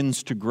light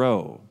begins to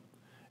grow,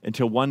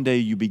 until one day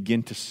you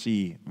begin to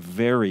see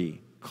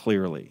very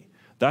clearly.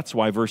 That's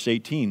why verse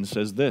 18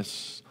 says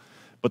this: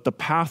 "But the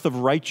path of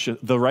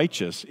the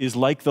righteous is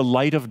like the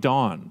light of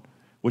dawn,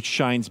 which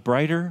shines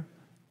brighter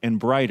and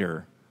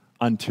brighter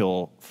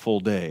until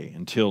full day,"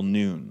 until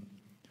noon.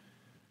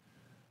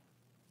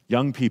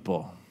 Young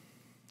people,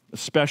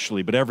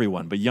 especially, but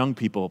everyone, but young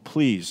people,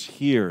 please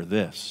hear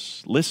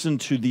this. Listen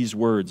to these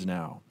words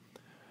now.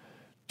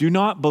 Do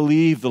not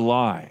believe the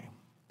lie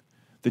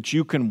that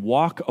you can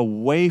walk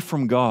away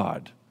from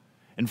God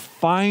and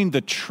find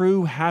the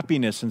true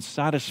happiness and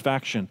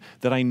satisfaction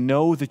that I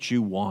know that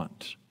you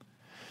want.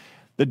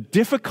 The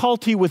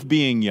difficulty with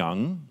being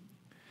young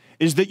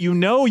is that you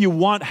know you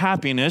want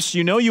happiness,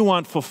 you know you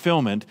want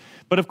fulfillment,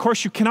 but of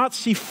course you cannot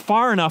see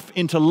far enough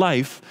into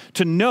life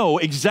to know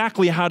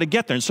exactly how to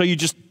get there. And so you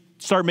just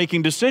start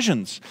making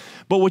decisions.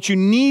 But what you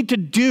need to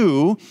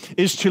do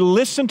is to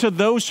listen to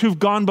those who've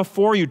gone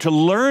before you, to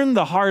learn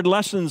the hard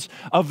lessons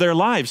of their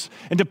lives,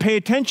 and to pay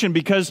attention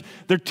because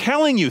they're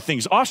telling you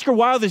things. Oscar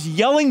Wilde is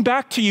yelling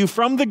back to you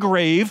from the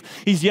grave.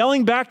 He's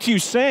yelling back to you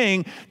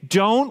saying,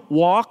 "Don't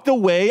walk the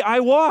way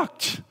I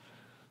walked."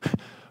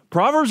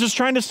 Proverbs is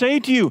trying to say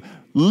to you,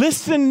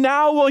 listen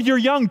now while you're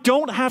young.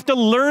 Don't have to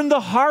learn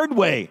the hard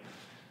way.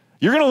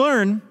 You're going to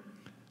learn,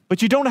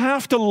 but you don't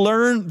have to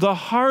learn the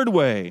hard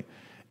way.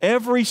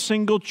 Every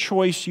single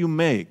choice you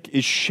make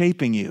is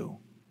shaping you.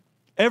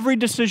 Every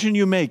decision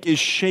you make is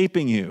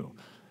shaping you.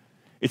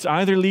 It's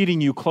either leading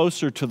you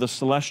closer to the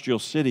celestial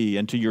city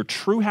and to your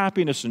true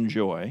happiness and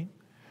joy,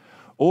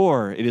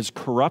 or it is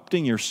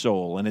corrupting your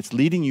soul and it's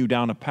leading you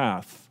down a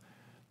path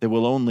that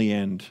will only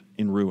end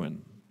in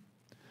ruin.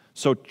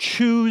 So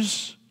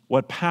choose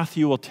what path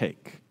you will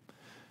take.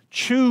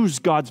 Choose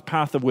God's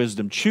path of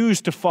wisdom.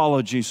 Choose to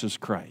follow Jesus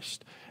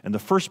Christ. And the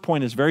first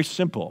point is very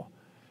simple.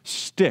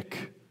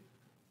 Stick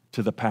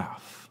to the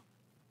path.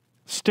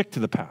 Stick to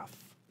the path.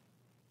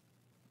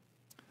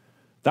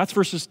 That's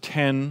verses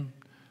 10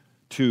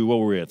 to, what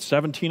were we at,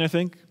 17, I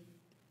think?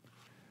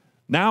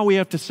 Now we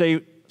have to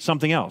say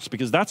something else,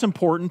 because that's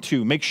important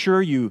too. Make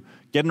sure you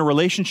get in a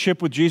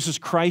relationship with Jesus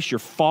Christ. You're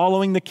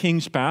following the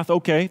King's path.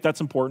 Okay,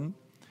 that's important.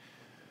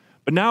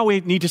 But now we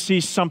need to see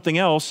something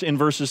else in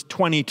verses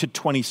 20 to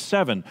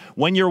 27.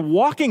 When you're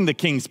walking the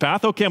king's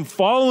path, okay, I'm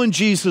following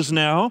Jesus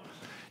now.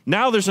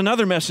 Now there's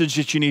another message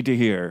that you need to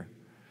hear.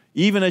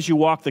 Even as you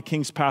walk the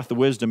king's path of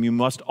wisdom, you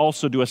must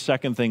also do a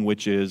second thing,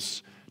 which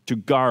is to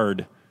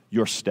guard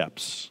your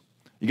steps.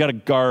 You got to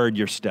guard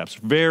your steps.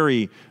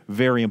 Very,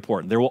 very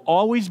important. There will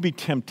always be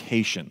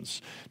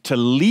temptations to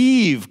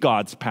leave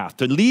God's path,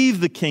 to leave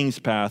the king's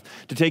path,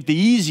 to take the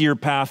easier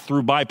path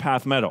through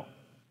bypath meadow.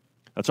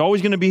 That's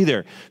always going to be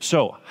there.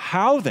 So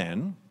how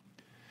then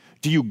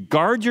do you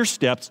guard your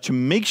steps to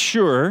make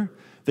sure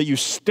that you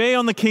stay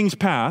on the king's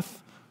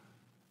path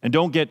and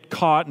don't get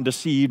caught and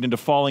deceived into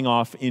falling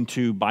off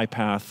into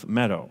bypath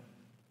meadow?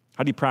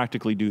 How do you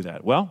practically do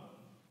that? Well,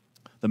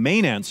 the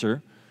main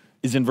answer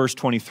is in verse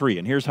 23,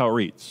 and here's how it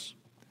reads.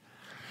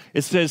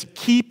 It says,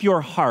 "Keep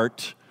your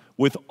heart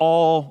with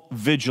all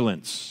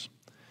vigilance,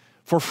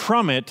 for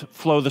from it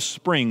flow the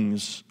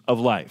springs of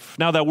life."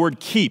 Now that word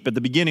keep at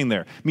the beginning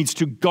there means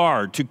to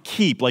guard, to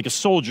keep, like a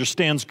soldier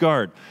stands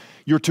guard.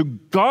 You're to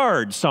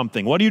guard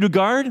something. What are you to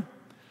guard?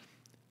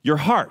 Your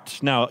heart.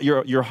 Now,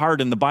 your heart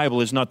in the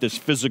Bible is not this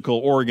physical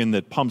organ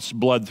that pumps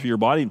blood through your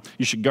body.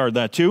 You should guard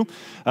that too.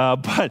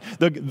 But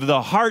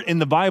the heart in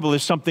the Bible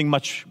is something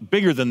much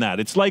bigger than that.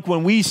 It's like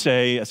when we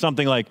say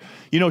something like,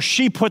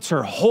 she puts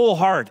her whole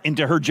heart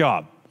into her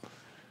job.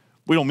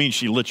 We don't mean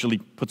she literally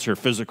puts her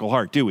physical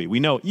heart, do we?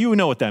 You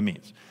know what that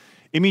means.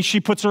 It means she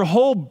puts her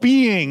whole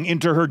being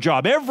into her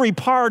job, every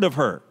part of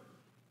her.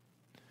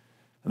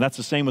 And that's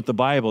the same with the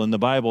Bible. In the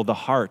Bible, the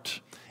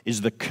heart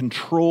is the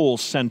control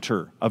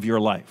center of your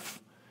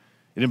life.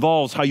 It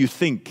involves how you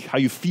think, how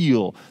you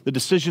feel, the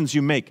decisions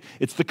you make.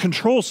 It's the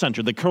control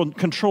center that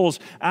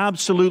controls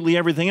absolutely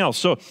everything else.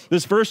 So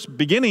this verse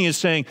beginning is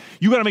saying,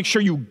 you got to make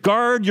sure you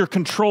guard your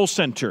control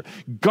center.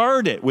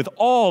 Guard it with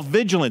all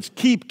vigilance.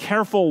 Keep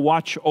careful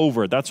watch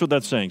over it. That's what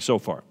that's saying so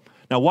far.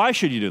 Now, why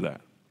should you do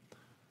that?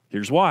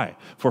 Here's why.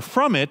 For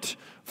from it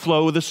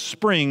flow the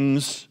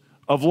springs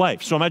of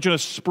life. So imagine a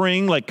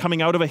spring like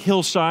coming out of a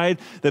hillside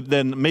that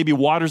then maybe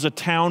waters a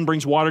town,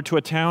 brings water to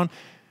a town.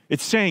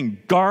 It's saying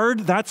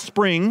guard that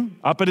spring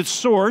up at its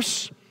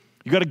source.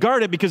 You got to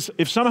guard it because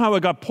if somehow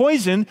it got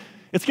poisoned,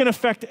 it's going to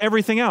affect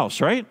everything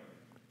else, right?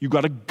 You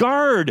got to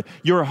guard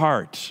your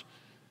heart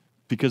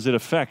because it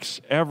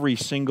affects every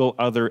single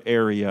other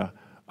area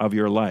of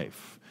your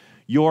life.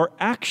 Your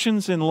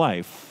actions in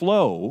life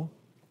flow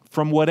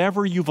from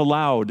whatever you've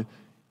allowed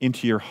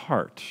into your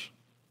heart.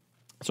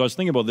 So I was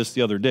thinking about this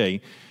the other day,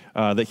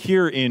 that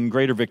here in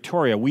Greater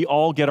Victoria, we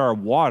all get our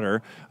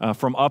water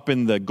from up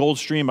in the Gold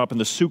Stream, up in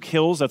the Souk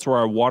Hills. That's where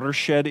our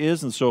watershed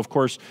is. And so, of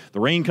course, the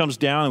rain comes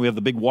down, and we have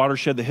the big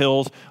watershed, the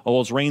hills. All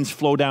those rains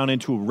flow down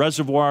into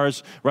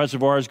reservoirs.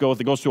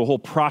 It goes through a whole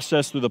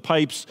process through the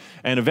pipes.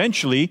 And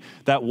eventually,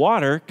 that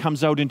water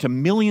comes out into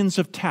millions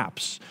of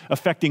taps,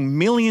 affecting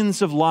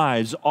millions of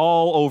lives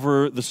all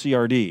over the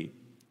CRD.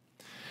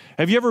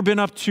 Have you ever been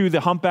up to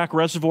the Humpback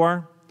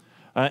Reservoir?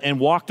 And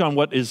walked on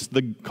what is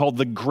called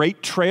the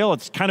Great Trail?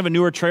 It's kind of a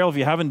newer trail. If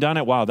you haven't done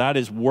it, wow, that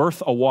is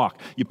worth a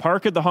walk. You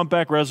park at the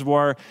Humpback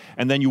Reservoir,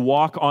 and then you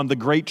walk on the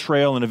Great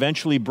Trail, and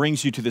eventually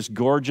brings you to this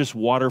gorgeous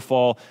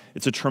waterfall.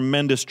 It's a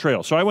tremendous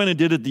trail. So I went and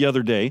did it the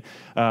other day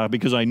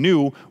because I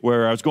knew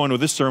where I was going with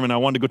this sermon. I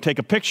wanted to go take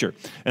a picture.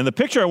 And the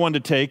picture I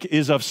wanted to take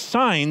is of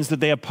signs that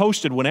they have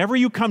posted. Whenever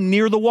you come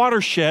near the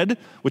watershed,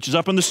 which is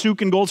up in the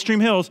Souk and Goldstream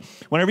Hills,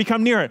 whenever you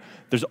come near it,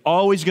 there's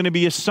always going to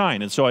be a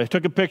sign. And so I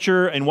took a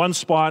picture in one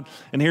spot,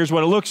 and here's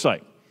what it looks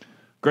like.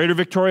 Greater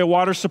Victoria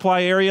Water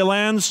Supply Area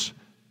lands,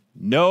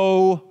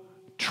 no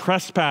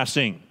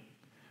trespassing.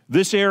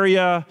 This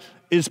area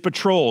is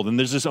patrolled, and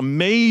there's this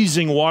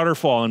amazing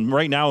waterfall, and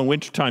right now in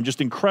wintertime,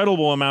 just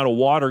incredible amount of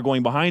water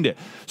going behind it.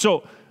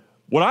 So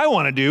what I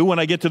want to do when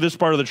I get to this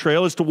part of the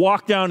trail is to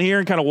walk down here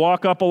and kind of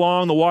walk up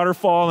along the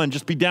waterfall and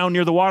just be down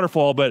near the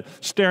waterfall, but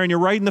staring you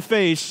right in the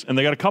face, and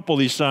they got a couple of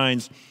these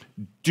signs,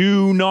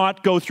 do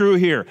not go through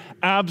here.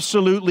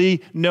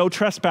 Absolutely no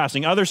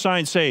trespassing. Other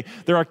signs say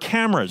there are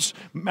cameras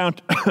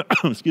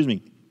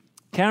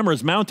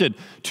cameras mounted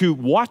to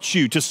watch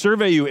you, to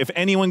survey you. If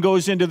anyone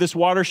goes into this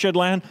watershed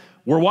land,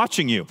 we're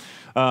watching you.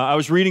 I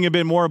was reading a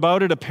bit more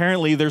about it.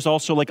 Apparently, there's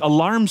also like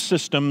alarm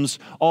systems,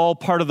 all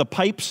part of the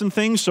pipes and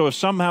things. So if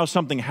somehow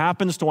something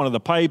happens to one of the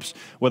pipes,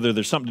 whether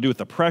there's something to do with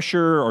the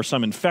pressure or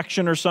some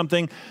infection or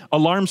something,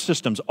 alarm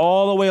systems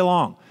all the way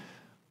along.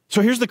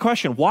 So here's the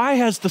question. Why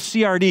has the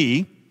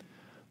CRD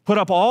put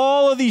up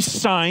all of these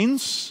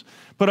signs,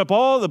 put up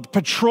all the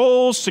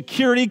patrols,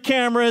 security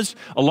cameras,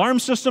 alarm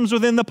systems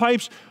within the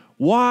pipes?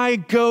 Why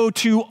go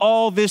to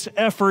all this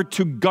effort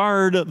to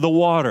guard the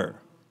water?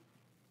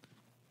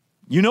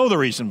 You know the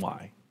reason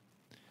why.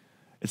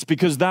 It's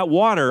because that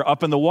water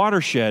up in the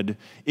watershed,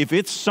 if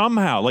it's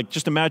somehow, like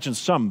just imagine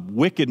some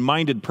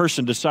wicked-minded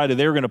person decided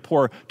they were going to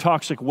pour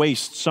toxic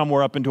waste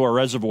somewhere up into our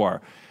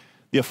reservoir.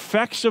 The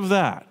effects of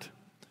that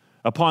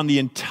upon the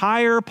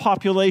entire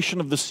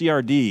population of the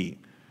CRD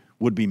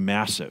would be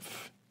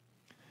massive.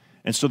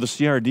 And so the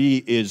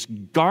CRD is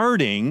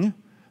guarding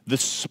the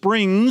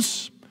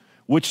springs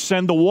which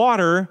send the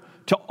water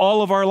to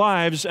all of our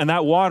lives, and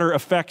that water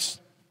affects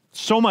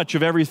so much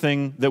of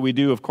everything that we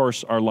do, of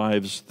course, our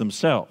lives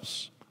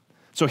themselves.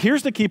 So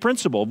here's the key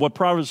principle of what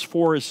Proverbs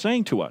 4 is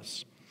saying to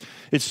us.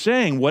 It's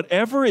saying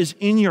whatever is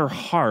in your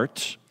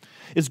heart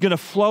is going to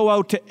flow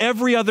out to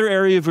every other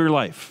area of your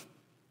life.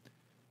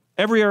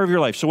 Every area of your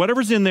life. So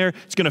whatever's in there,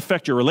 it's going to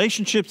affect your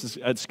relationships.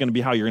 It's going to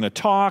be how you're going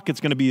to talk. It's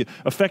going to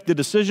affect the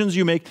decisions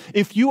you make.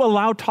 If you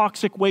allow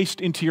toxic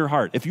waste into your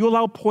heart, if you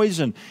allow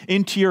poison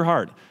into your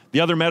heart,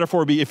 the other metaphor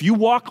would be if you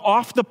walk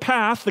off the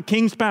path, the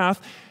king's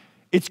path,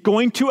 it's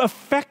going to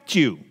affect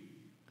you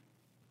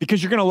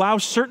because you're going to allow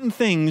certain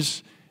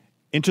things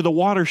into the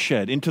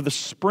watershed, into the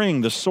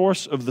spring, the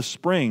source of the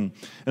spring.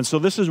 And so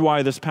this is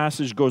why this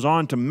passage goes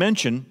on to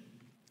mention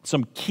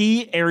some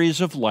key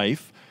areas of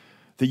life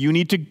that you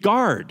need to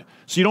guard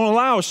so you don't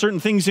allow certain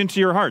things into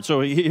your heart.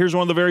 So here's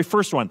one of the very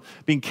first one,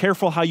 being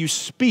careful how you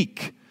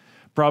speak.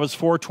 Proverbs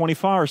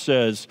 4:24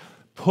 says,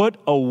 put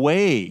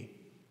away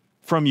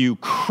from you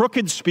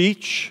crooked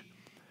speech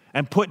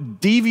and put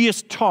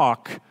devious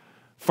talk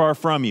far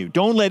from you.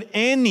 Don't let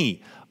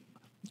any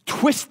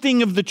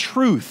twisting of the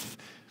truth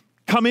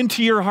come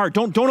into your heart.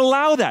 Don't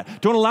allow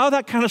that. Don't allow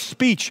that kind of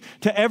speech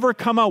to ever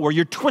come out where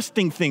you're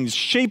twisting things,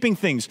 shaping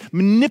things,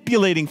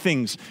 manipulating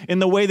things in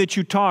the way that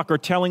you talk or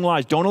telling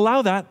lies. Don't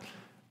allow that.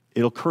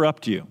 It'll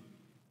corrupt you.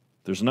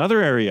 There's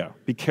another area.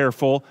 Be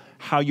careful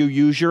how you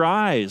use your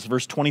eyes.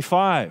 Verse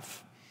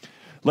 25.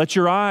 Let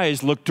your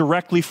eyes look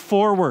directly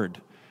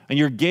forward and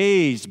your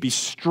gaze be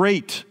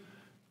straight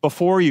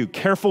before you.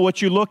 Careful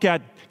what you look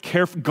at.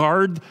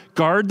 Guard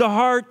the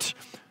heart.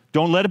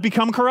 Don't let it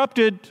become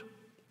corrupted.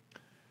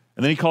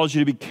 And then he calls you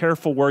to be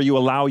careful where you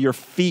allow your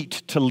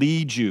feet to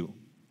lead you.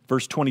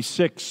 Verse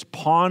 26,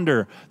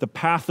 ponder the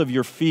path of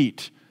your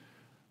feet.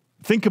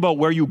 Think about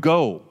where you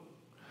go.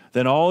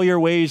 Then all your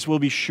ways will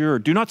be sure.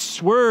 Do not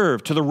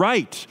swerve to the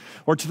right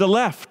or to the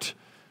left.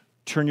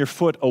 Turn your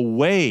foot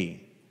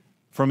away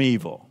from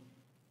evil.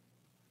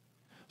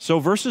 So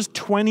verses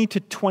 20 to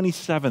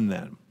 27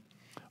 then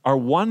are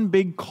one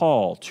big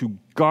call to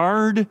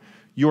guard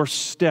your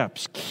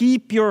steps.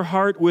 Keep your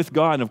heart with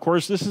God. And of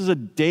course, this is a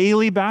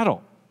daily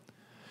battle.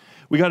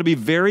 We got to be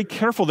very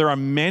careful. There are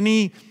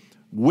many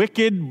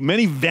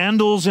many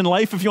vandals in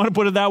life, if you want to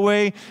put it that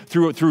way,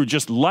 through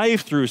just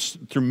life, through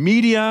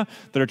media,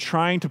 that are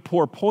trying to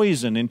pour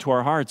poison into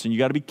our hearts. And you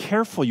got to be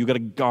careful. You got to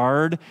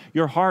guard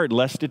your heart,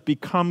 lest it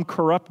become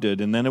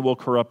corrupted, and then it will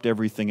corrupt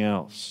everything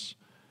else.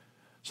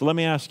 So let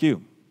me ask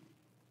you,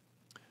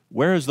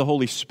 where is the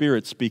Holy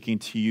Spirit speaking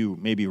to you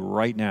maybe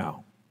right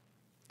now?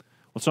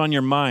 What's on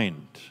your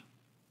mind?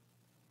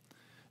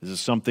 Is it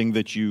something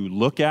that you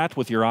look at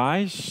with your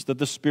eyes that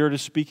the Spirit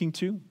is speaking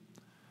to?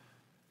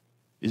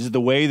 Is it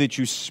the way that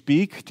you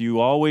speak?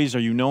 Are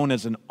you known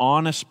as an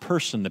honest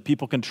person that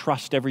people can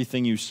trust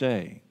everything you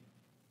say?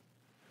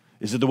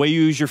 Is it the way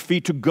you use your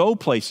feet to go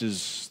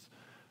places,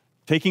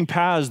 taking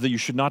paths that you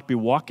should not be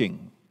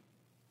walking?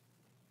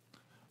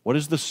 What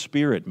is the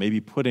Spirit maybe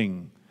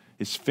putting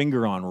His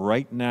finger on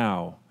right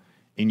now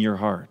in your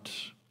heart?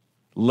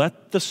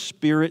 Let the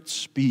Spirit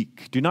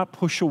speak. Do not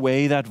push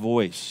away that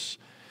voice.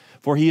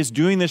 For He is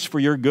doing this for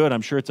your good.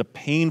 I'm sure it's a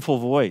painful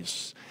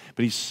voice,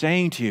 but He's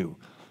saying to you,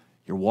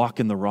 you're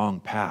walking the wrong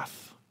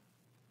path.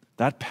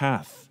 That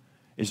path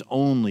is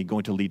only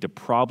going to lead to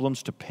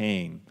problems, to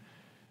pain,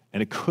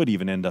 and it could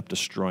even end up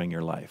destroying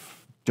your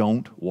life.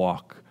 Don't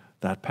walk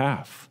that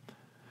path.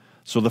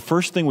 So the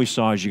first thing we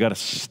saw is you got to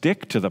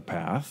stick to the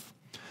path.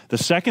 The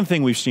second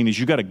thing we've seen is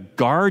you got to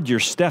guard your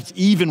steps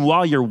even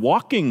while you're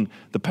walking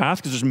the path,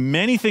 because there's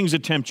many things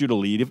that tempt you to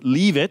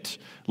leave it,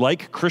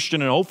 like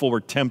Christian and Hopeful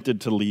were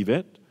tempted to leave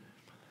it.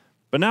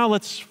 But now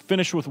let's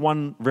finish with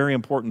one very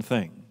important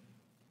thing.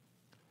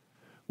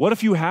 What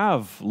if you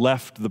have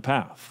left the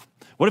path?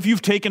 What if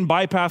you've taken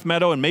Bypath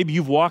Meadow and maybe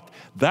you've walked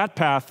that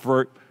path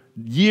for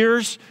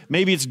years,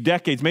 maybe it's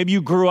decades. Maybe you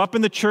grew up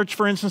in the church,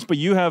 for instance, but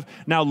you have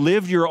now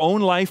lived your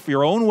own life,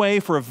 your own way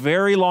for a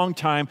very long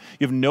time.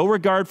 You have no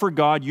regard for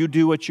God. You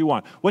do what you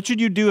want. What should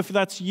you do if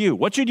that's you?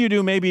 What should you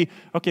do maybe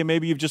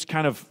you've just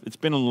it's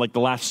been like the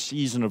last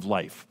season of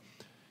life.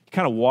 You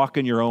kind of walk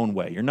in your own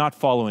way. You're not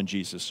following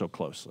Jesus so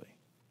closely.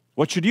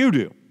 What should you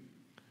do?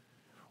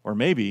 Or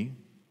maybe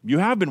you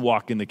have been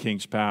walking the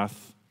King's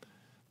path,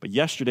 but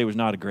yesterday was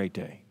not a great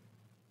day.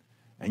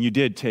 And you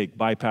did take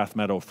Bypath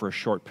Meadow for a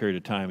short period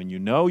of time, and you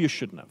know you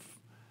shouldn't have.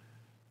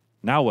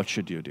 Now what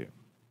should you do?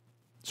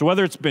 So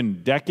whether it's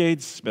been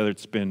decades, whether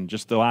it's been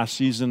just the last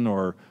season,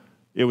 or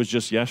it was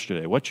just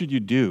yesterday, what should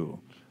you do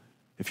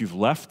if you've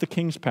left the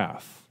King's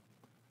path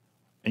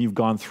and you've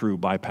gone through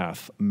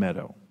Bypath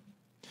Meadow?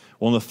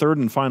 Well, in the third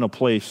and final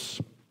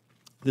place,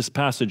 this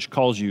passage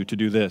calls you to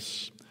do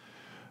this.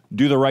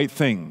 Do the right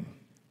thing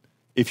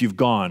if you've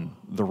gone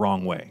the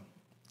wrong way.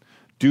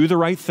 Do the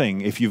right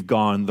thing if you've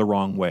gone the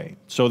wrong way.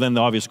 So then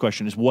the obvious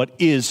question is, what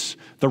is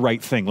the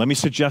right thing? Let me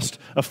suggest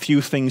a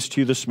few things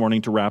to you this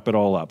morning to wrap it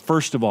all up.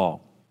 First of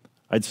all,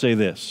 I'd say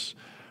this: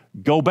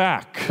 go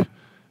back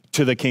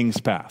to the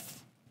King's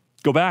path.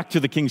 Go back to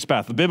the king's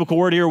path. The biblical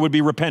word here would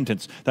be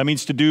repentance. That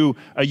means to do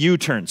a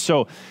U-turn.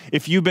 So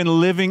if you've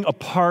been living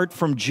apart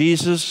from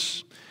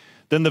Jesus,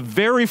 then the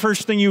very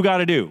first thing you got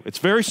to do, it's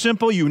very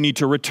simple, you need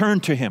to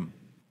return to him.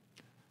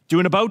 Do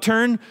an about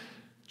turn.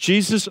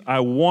 Jesus,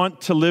 I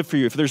want to live for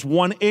you. If there's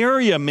one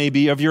area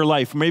maybe of your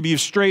life, maybe you've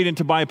strayed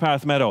into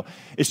Bypath Meadow,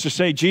 it's to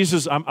say,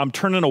 Jesus, I'm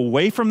turning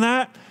away from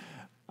that,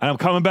 and I'm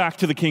coming back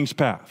to the king's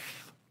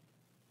path.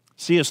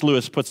 C.S.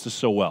 Lewis puts this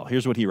so well.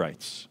 Here's what he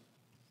writes.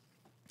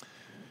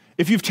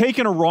 If you've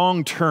taken a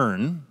wrong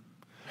turn,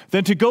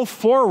 then to go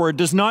forward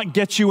does not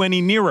get you any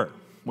nearer.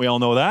 We all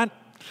know that.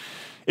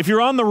 If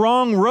you're on the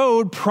wrong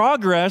road,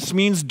 progress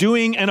means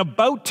doing an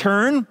about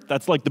turn.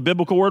 That's like the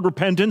biblical word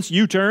repentance,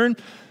 U-turn,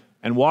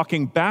 and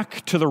walking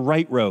back to the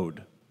right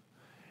road.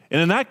 And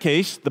in that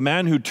case, the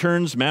man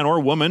or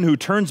woman who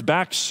turns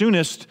back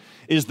soonest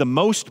is the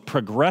most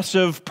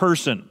progressive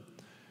person.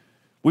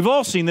 We've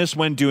all seen this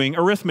when doing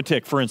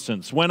arithmetic, for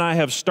instance. When I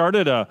have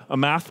started a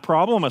math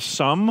problem, a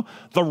sum,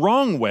 the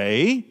wrong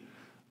way,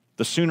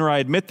 the sooner I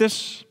admit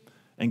this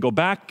and go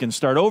back and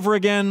start over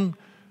again,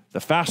 the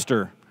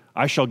faster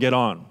I shall get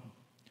on.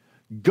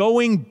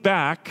 Going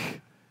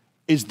back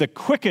is the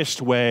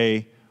quickest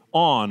way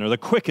on, or the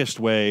quickest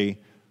way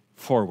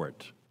forward.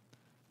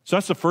 So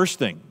that's the first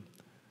thing.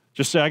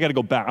 Just say, I got to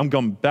go back. I'm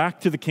going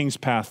back to the king's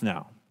path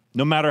now,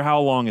 no matter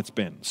how long it's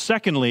been.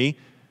 Secondly,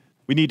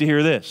 we need to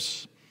hear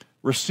this.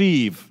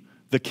 Receive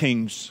the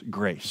king's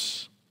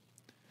grace.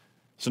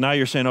 So now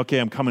you're saying, okay,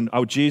 I'm coming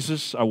out,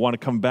 Jesus. I want to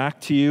come back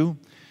to you.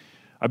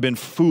 I've been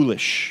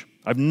foolish.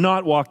 I've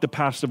not walked the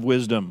paths of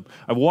wisdom.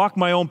 I've walked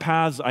my own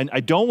paths. I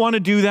don't want to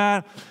do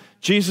that.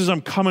 Jesus, I'm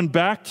coming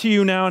back to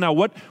you now. Now,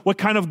 what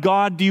kind of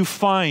God do you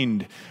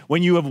find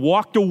when you have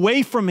walked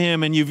away from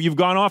him and you've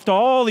gone off to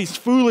all these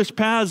foolish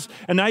paths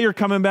and now you're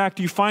coming back?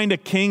 Do you find a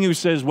king who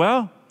says,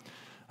 well,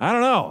 I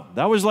don't know.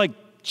 That was like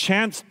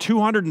chance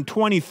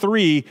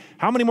 223.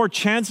 How many more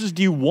chances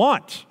do you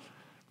want?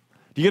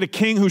 Do you get a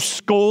king who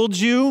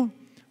scolds you?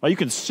 Well, you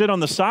can sit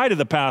on the side of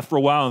the path for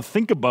a while and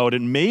think about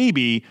it.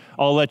 Maybe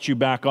I'll let you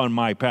back on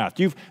my path.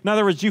 In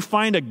other words, you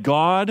find a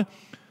God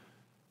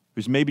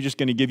who's maybe just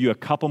going to give you a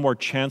couple more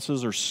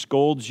chances or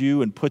scolds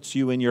you and puts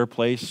you in your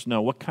place.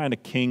 No, what kind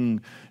of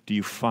king do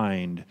you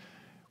find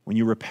when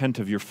you repent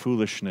of your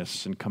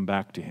foolishness and come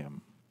back to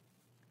him?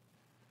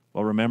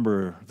 Well,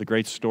 remember the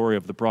great story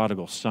of the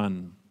prodigal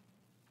son.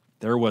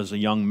 There was a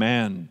young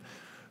man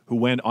who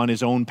went on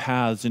his own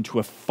paths into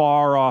a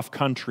far-off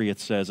country, it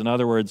says. In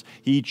other words,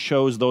 he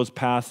chose those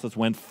paths that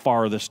went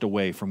farthest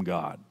away from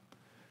God.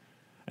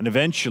 And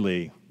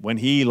eventually, when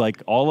he,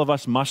 like all of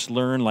us must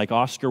learn, like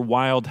Oscar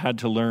Wilde had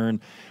to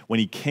learn, when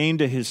he came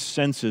to his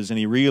senses and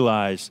he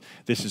realized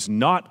this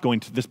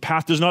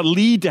path does not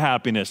lead to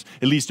happiness.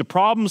 It leads to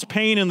problems,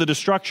 pain, and the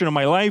destruction of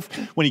my life.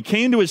 When he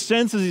came to his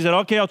senses, he said,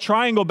 okay, I'll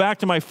try and go back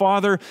to my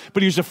father.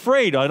 But he was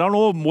afraid. I don't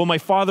know, will my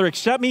father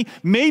accept me?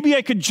 Maybe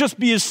I could just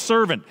be his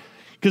servant.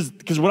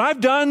 Because what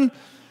I've done,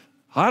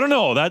 I don't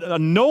know,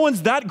 that no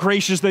one's that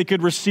gracious they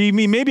could receive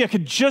me. Maybe I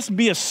could just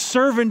be a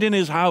servant in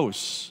his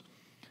house.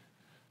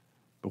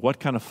 But what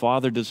kind of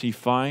father does he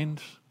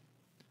find?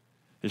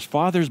 His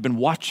father's been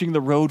watching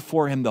the road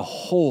for him the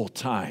whole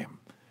time.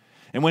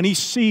 And when he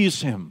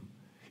sees him,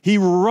 he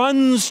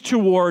runs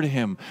toward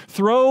him,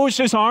 throws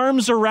his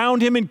arms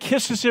around him and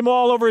kisses him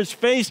all over his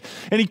face.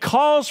 And he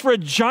calls for a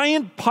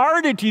giant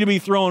party to be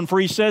thrown, for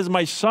he says,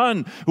 my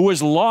son who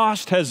was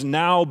lost has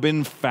now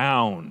been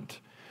found.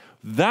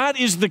 That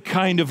is the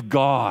kind of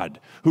God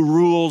who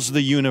rules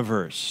the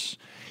universe.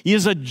 He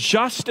is a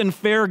just and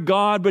fair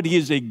God, but he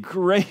is a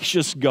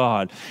gracious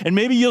God. And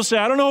maybe you'll say,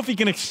 I don't know if he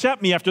can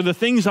accept me after the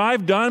things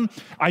I've done.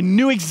 I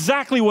knew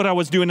exactly what I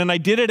was doing, and I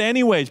did it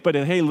anyways. But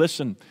hey,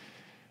 listen,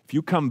 if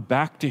you come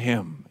back to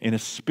him in a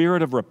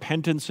spirit of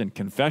repentance and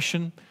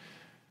confession,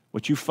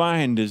 what you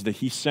find is that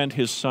he sent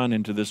his son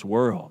into this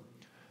world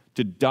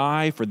to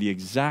die for the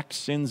exact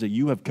sins that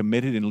you have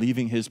committed in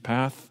leaving his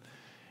path.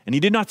 And he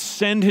did not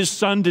send his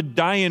son to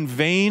die in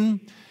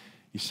vain.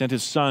 He sent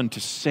his son to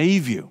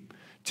save you,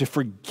 to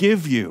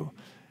forgive you.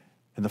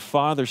 And the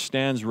Father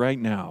stands right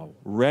now,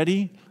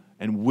 ready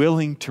and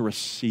willing to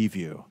receive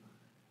you.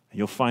 And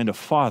you'll find a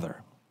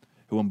Father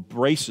who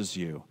embraces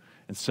you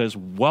and says,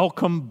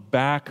 welcome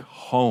back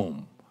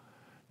home.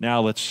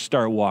 Now let's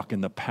start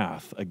walking the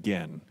path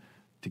again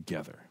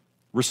together.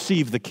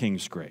 Receive the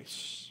King's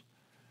grace.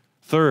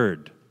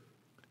 Third,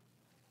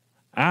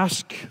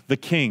 ask the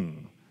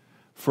King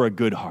for a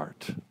good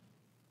heart.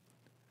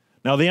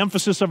 Now, the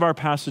emphasis of our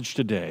passage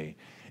today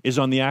is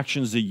on the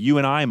actions that you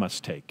and I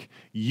must take.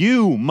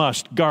 You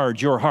must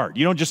guard your heart.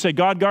 You don't just say,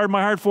 God, guard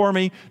my heart for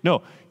me.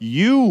 No,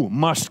 you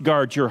must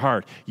guard your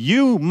heart.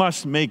 You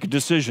must make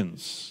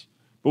decisions.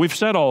 But we've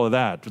said all of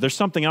that. But there's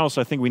something else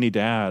I think we need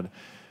to add.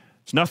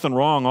 It's nothing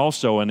wrong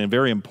also, and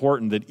very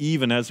important, that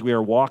even as we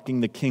are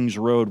walking the King's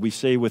road, we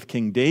say with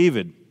King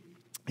David,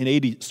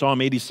 in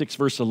Psalm 86,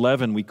 verse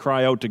 11, we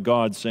cry out to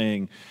God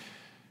saying,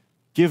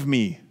 give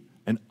me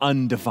an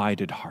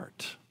undivided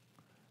heart,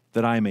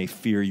 that I may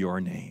fear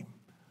your name.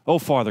 Oh,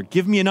 Father,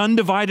 give me an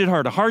undivided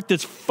heart, a heart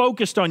that's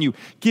focused on you.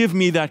 Give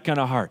me that kind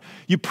of heart.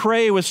 You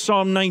pray with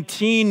Psalm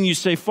 19, you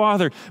say,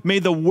 Father, may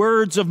the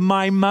words of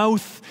my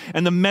mouth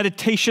and the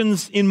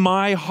meditations in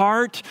my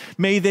heart,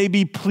 may they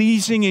be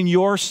pleasing in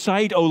your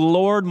sight, O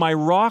Lord, my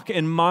rock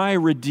and my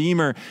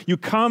redeemer. You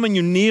come and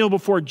you kneel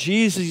before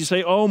Jesus. You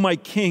say, oh, my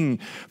King,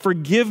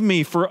 forgive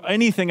me for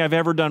anything I've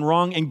ever done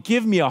wrong, and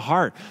give me a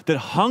heart that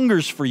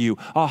hungers for you,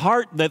 a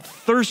heart that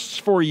thirsts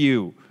for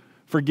you.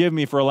 Forgive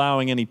me for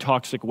allowing any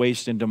toxic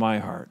waste into my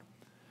heart.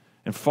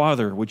 And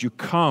Father, would you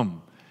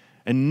come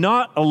and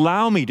not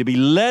allow me to be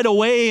led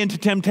away into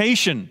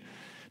temptation?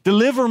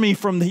 Deliver me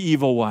from the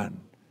evil one.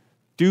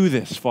 Do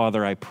this,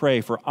 Father, I pray,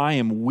 for I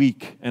am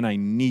weak and I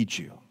need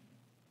you.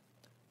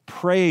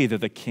 Pray that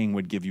the King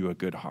would give you a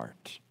good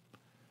heart.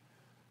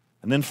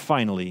 And then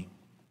finally,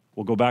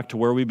 we'll go back to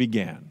where we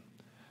began.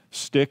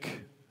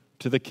 Stick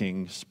to the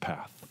King's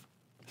path.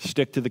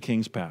 Stick to the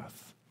King's path.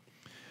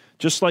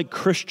 Just like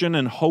Christian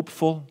and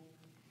Hopeful,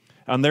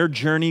 on their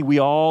journey, we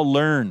all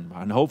learn,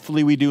 and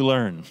hopefully we do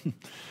learn,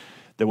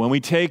 that when we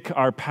take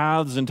our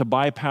paths into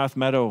Bypath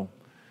Meadow,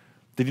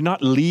 they do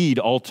not lead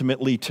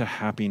ultimately to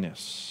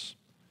happiness.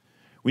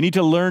 We need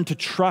to learn to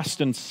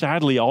trust, and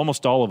sadly,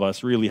 almost all of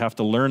us really have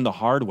to learn the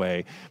hard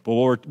way.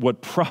 But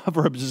what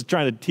Proverbs is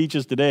trying to teach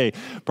us today,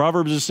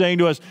 Proverbs is saying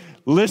to us,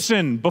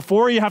 listen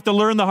before you have to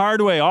learn the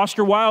hard way.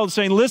 Oscar Wilde is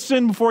saying,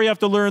 listen before you have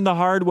to learn the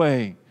hard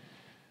way.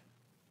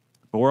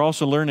 But we're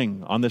also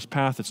learning on this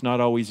path, it's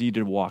not always easy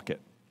to walk it.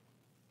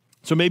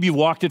 So maybe you've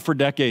walked it for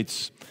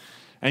decades,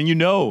 and you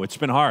know it's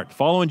been hard.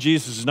 Following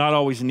Jesus is not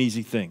always an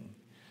easy thing.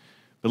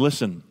 But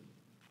listen,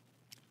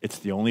 it's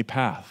the only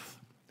path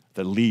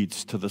that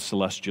leads to the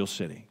celestial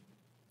city.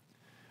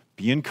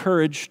 Be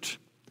encouraged,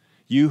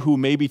 you who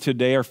maybe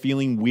today are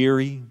feeling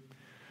weary.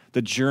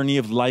 The journey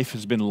of life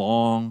has been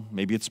long.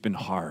 Maybe it's been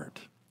hard.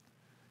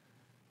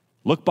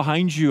 Look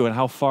behind you at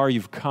how far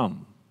you've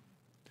come.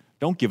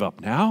 Don't give up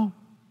now.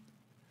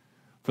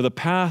 For the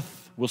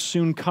path will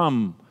soon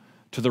come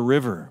to the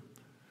river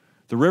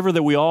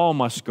that we all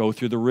must go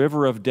through, the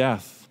river of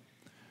death.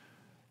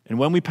 And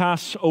when we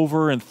pass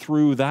over and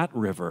through that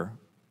river,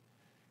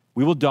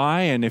 we will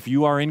die, and if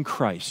you are in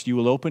Christ, you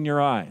will open your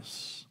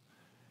eyes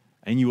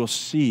and you will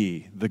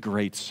see the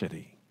great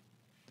city.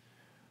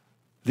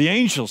 The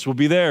angels will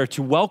be there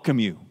to welcome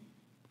you.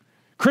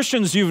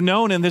 Christians you've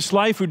known in this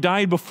life who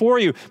died before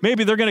you,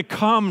 maybe they're going to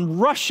come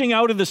rushing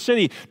out of the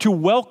city to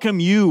welcome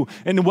you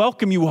and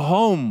welcome you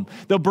home.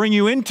 They'll bring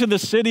you into the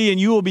city and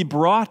you will be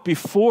brought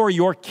before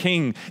your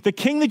King, the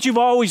King that you've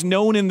always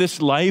known in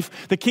this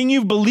life, the King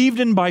you've believed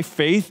in by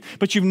faith,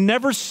 but you've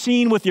never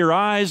seen with your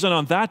eyes. And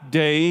on that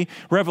day,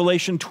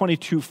 Revelation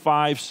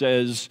 22:5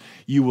 says,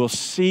 you will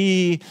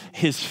see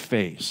his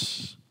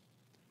face.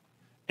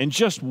 And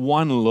just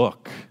one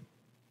look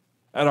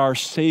at our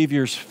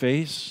Savior's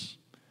face,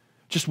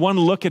 just one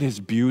look at his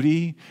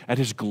beauty, at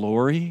his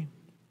glory,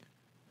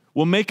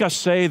 will make us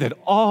say that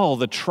all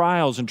the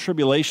trials and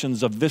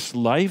tribulations of this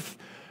life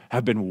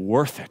have been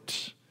worth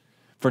it.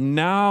 For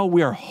now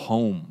we are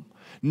home.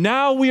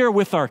 Now we are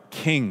with our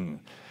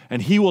King,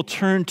 and he will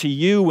turn to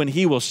you and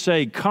he will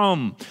say,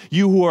 come,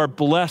 you who are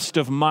blessed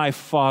of my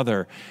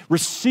Father,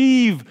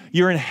 receive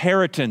your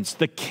inheritance,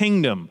 the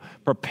kingdom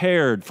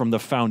prepared from the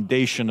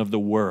foundation of the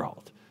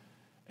world.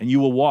 And you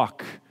will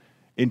walk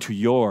into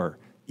your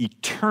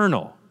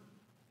eternal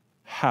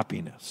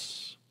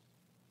happiness.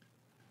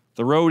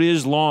 The road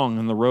is long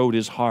and the road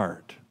is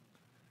hard,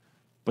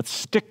 but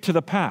stick to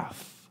the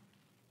path.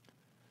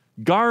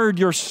 Guard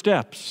your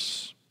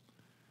steps.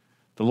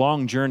 The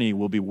long journey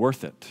will be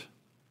worth it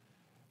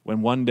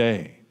when one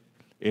day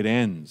it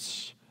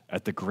ends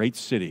at the great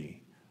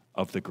city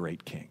of the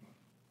great King.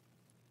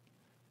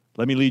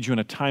 Let me lead you in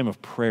a time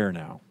of prayer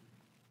now.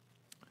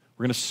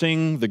 We're going to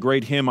sing the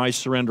great hymn, I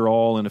Surrender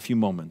All, in a few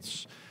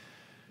moments.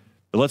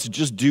 But let's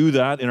just do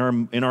that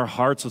in our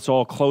hearts. Let's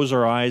all close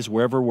our eyes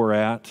wherever we're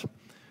at.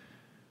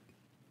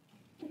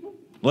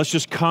 Let's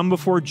just come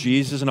before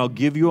Jesus, and I'll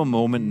give you a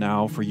moment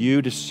now for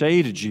you to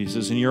say to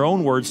Jesus, in your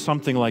own words,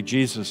 something like,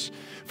 Jesus,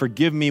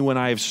 forgive me when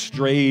I have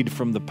strayed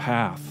from the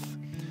path.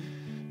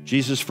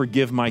 Jesus,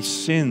 forgive my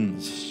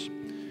sins,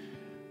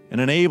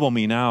 and enable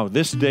me now,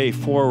 this day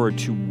forward,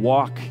 to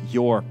walk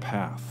your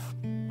path.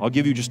 I'll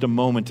give you just a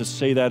moment to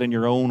say that in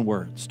your own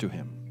words to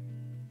him.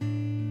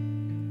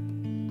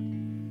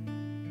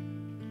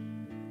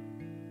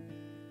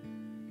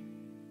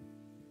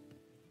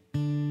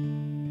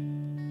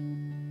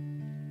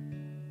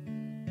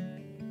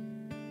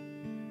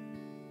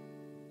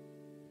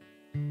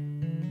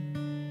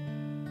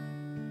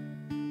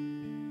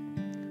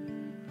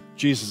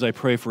 Jesus, I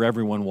pray for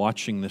everyone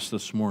watching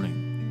this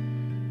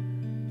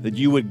morning, that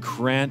you would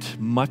grant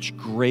much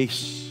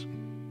grace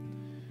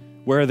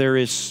where there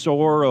is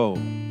sorrow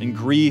and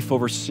grief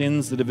over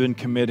sins that have been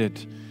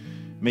committed.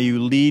 May you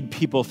lead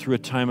people through a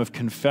time of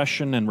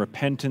confession and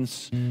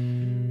repentance,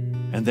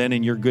 and then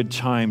in your good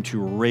time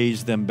to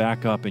raise them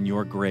back up in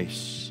your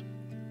grace,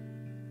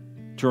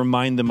 to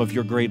remind them of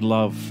your great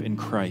love in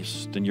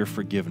Christ and your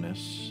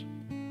forgiveness.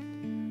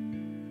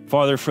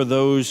 Father, for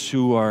those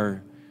who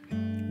are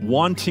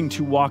wanting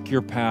to walk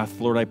your path,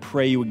 Lord, I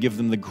pray you would give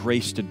them the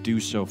grace to do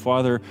so.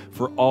 Father,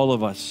 for all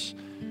of us,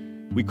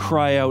 we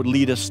cry out,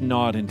 lead us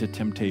not into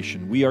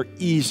temptation. We are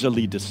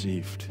easily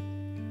deceived.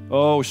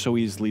 Oh, so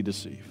easily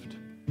deceived.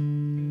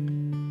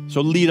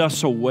 So lead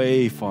us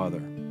away,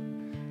 Father.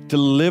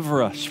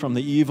 Deliver us from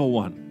the evil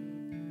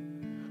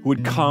one who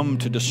would come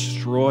to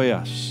destroy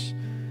us,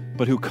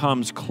 but who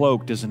comes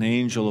cloaked as an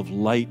angel of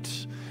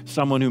light,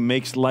 someone who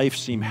makes life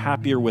seem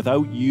happier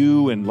without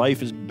you, and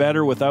life is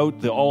better without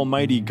the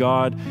Almighty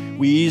God.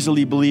 We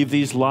easily believe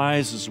these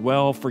lies as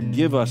well.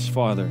 Forgive us,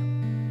 Father.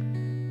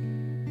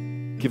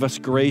 Give us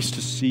grace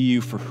to see you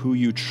for who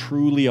you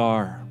truly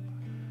are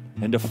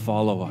and to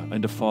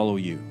follow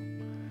you.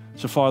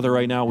 So, Father,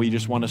 right now we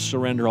just want to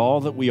surrender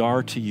all that we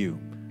are to you.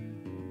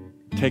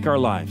 Take our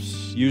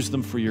lives, use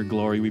them for your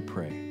glory, we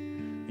pray.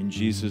 In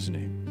Jesus'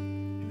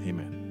 name,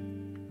 amen.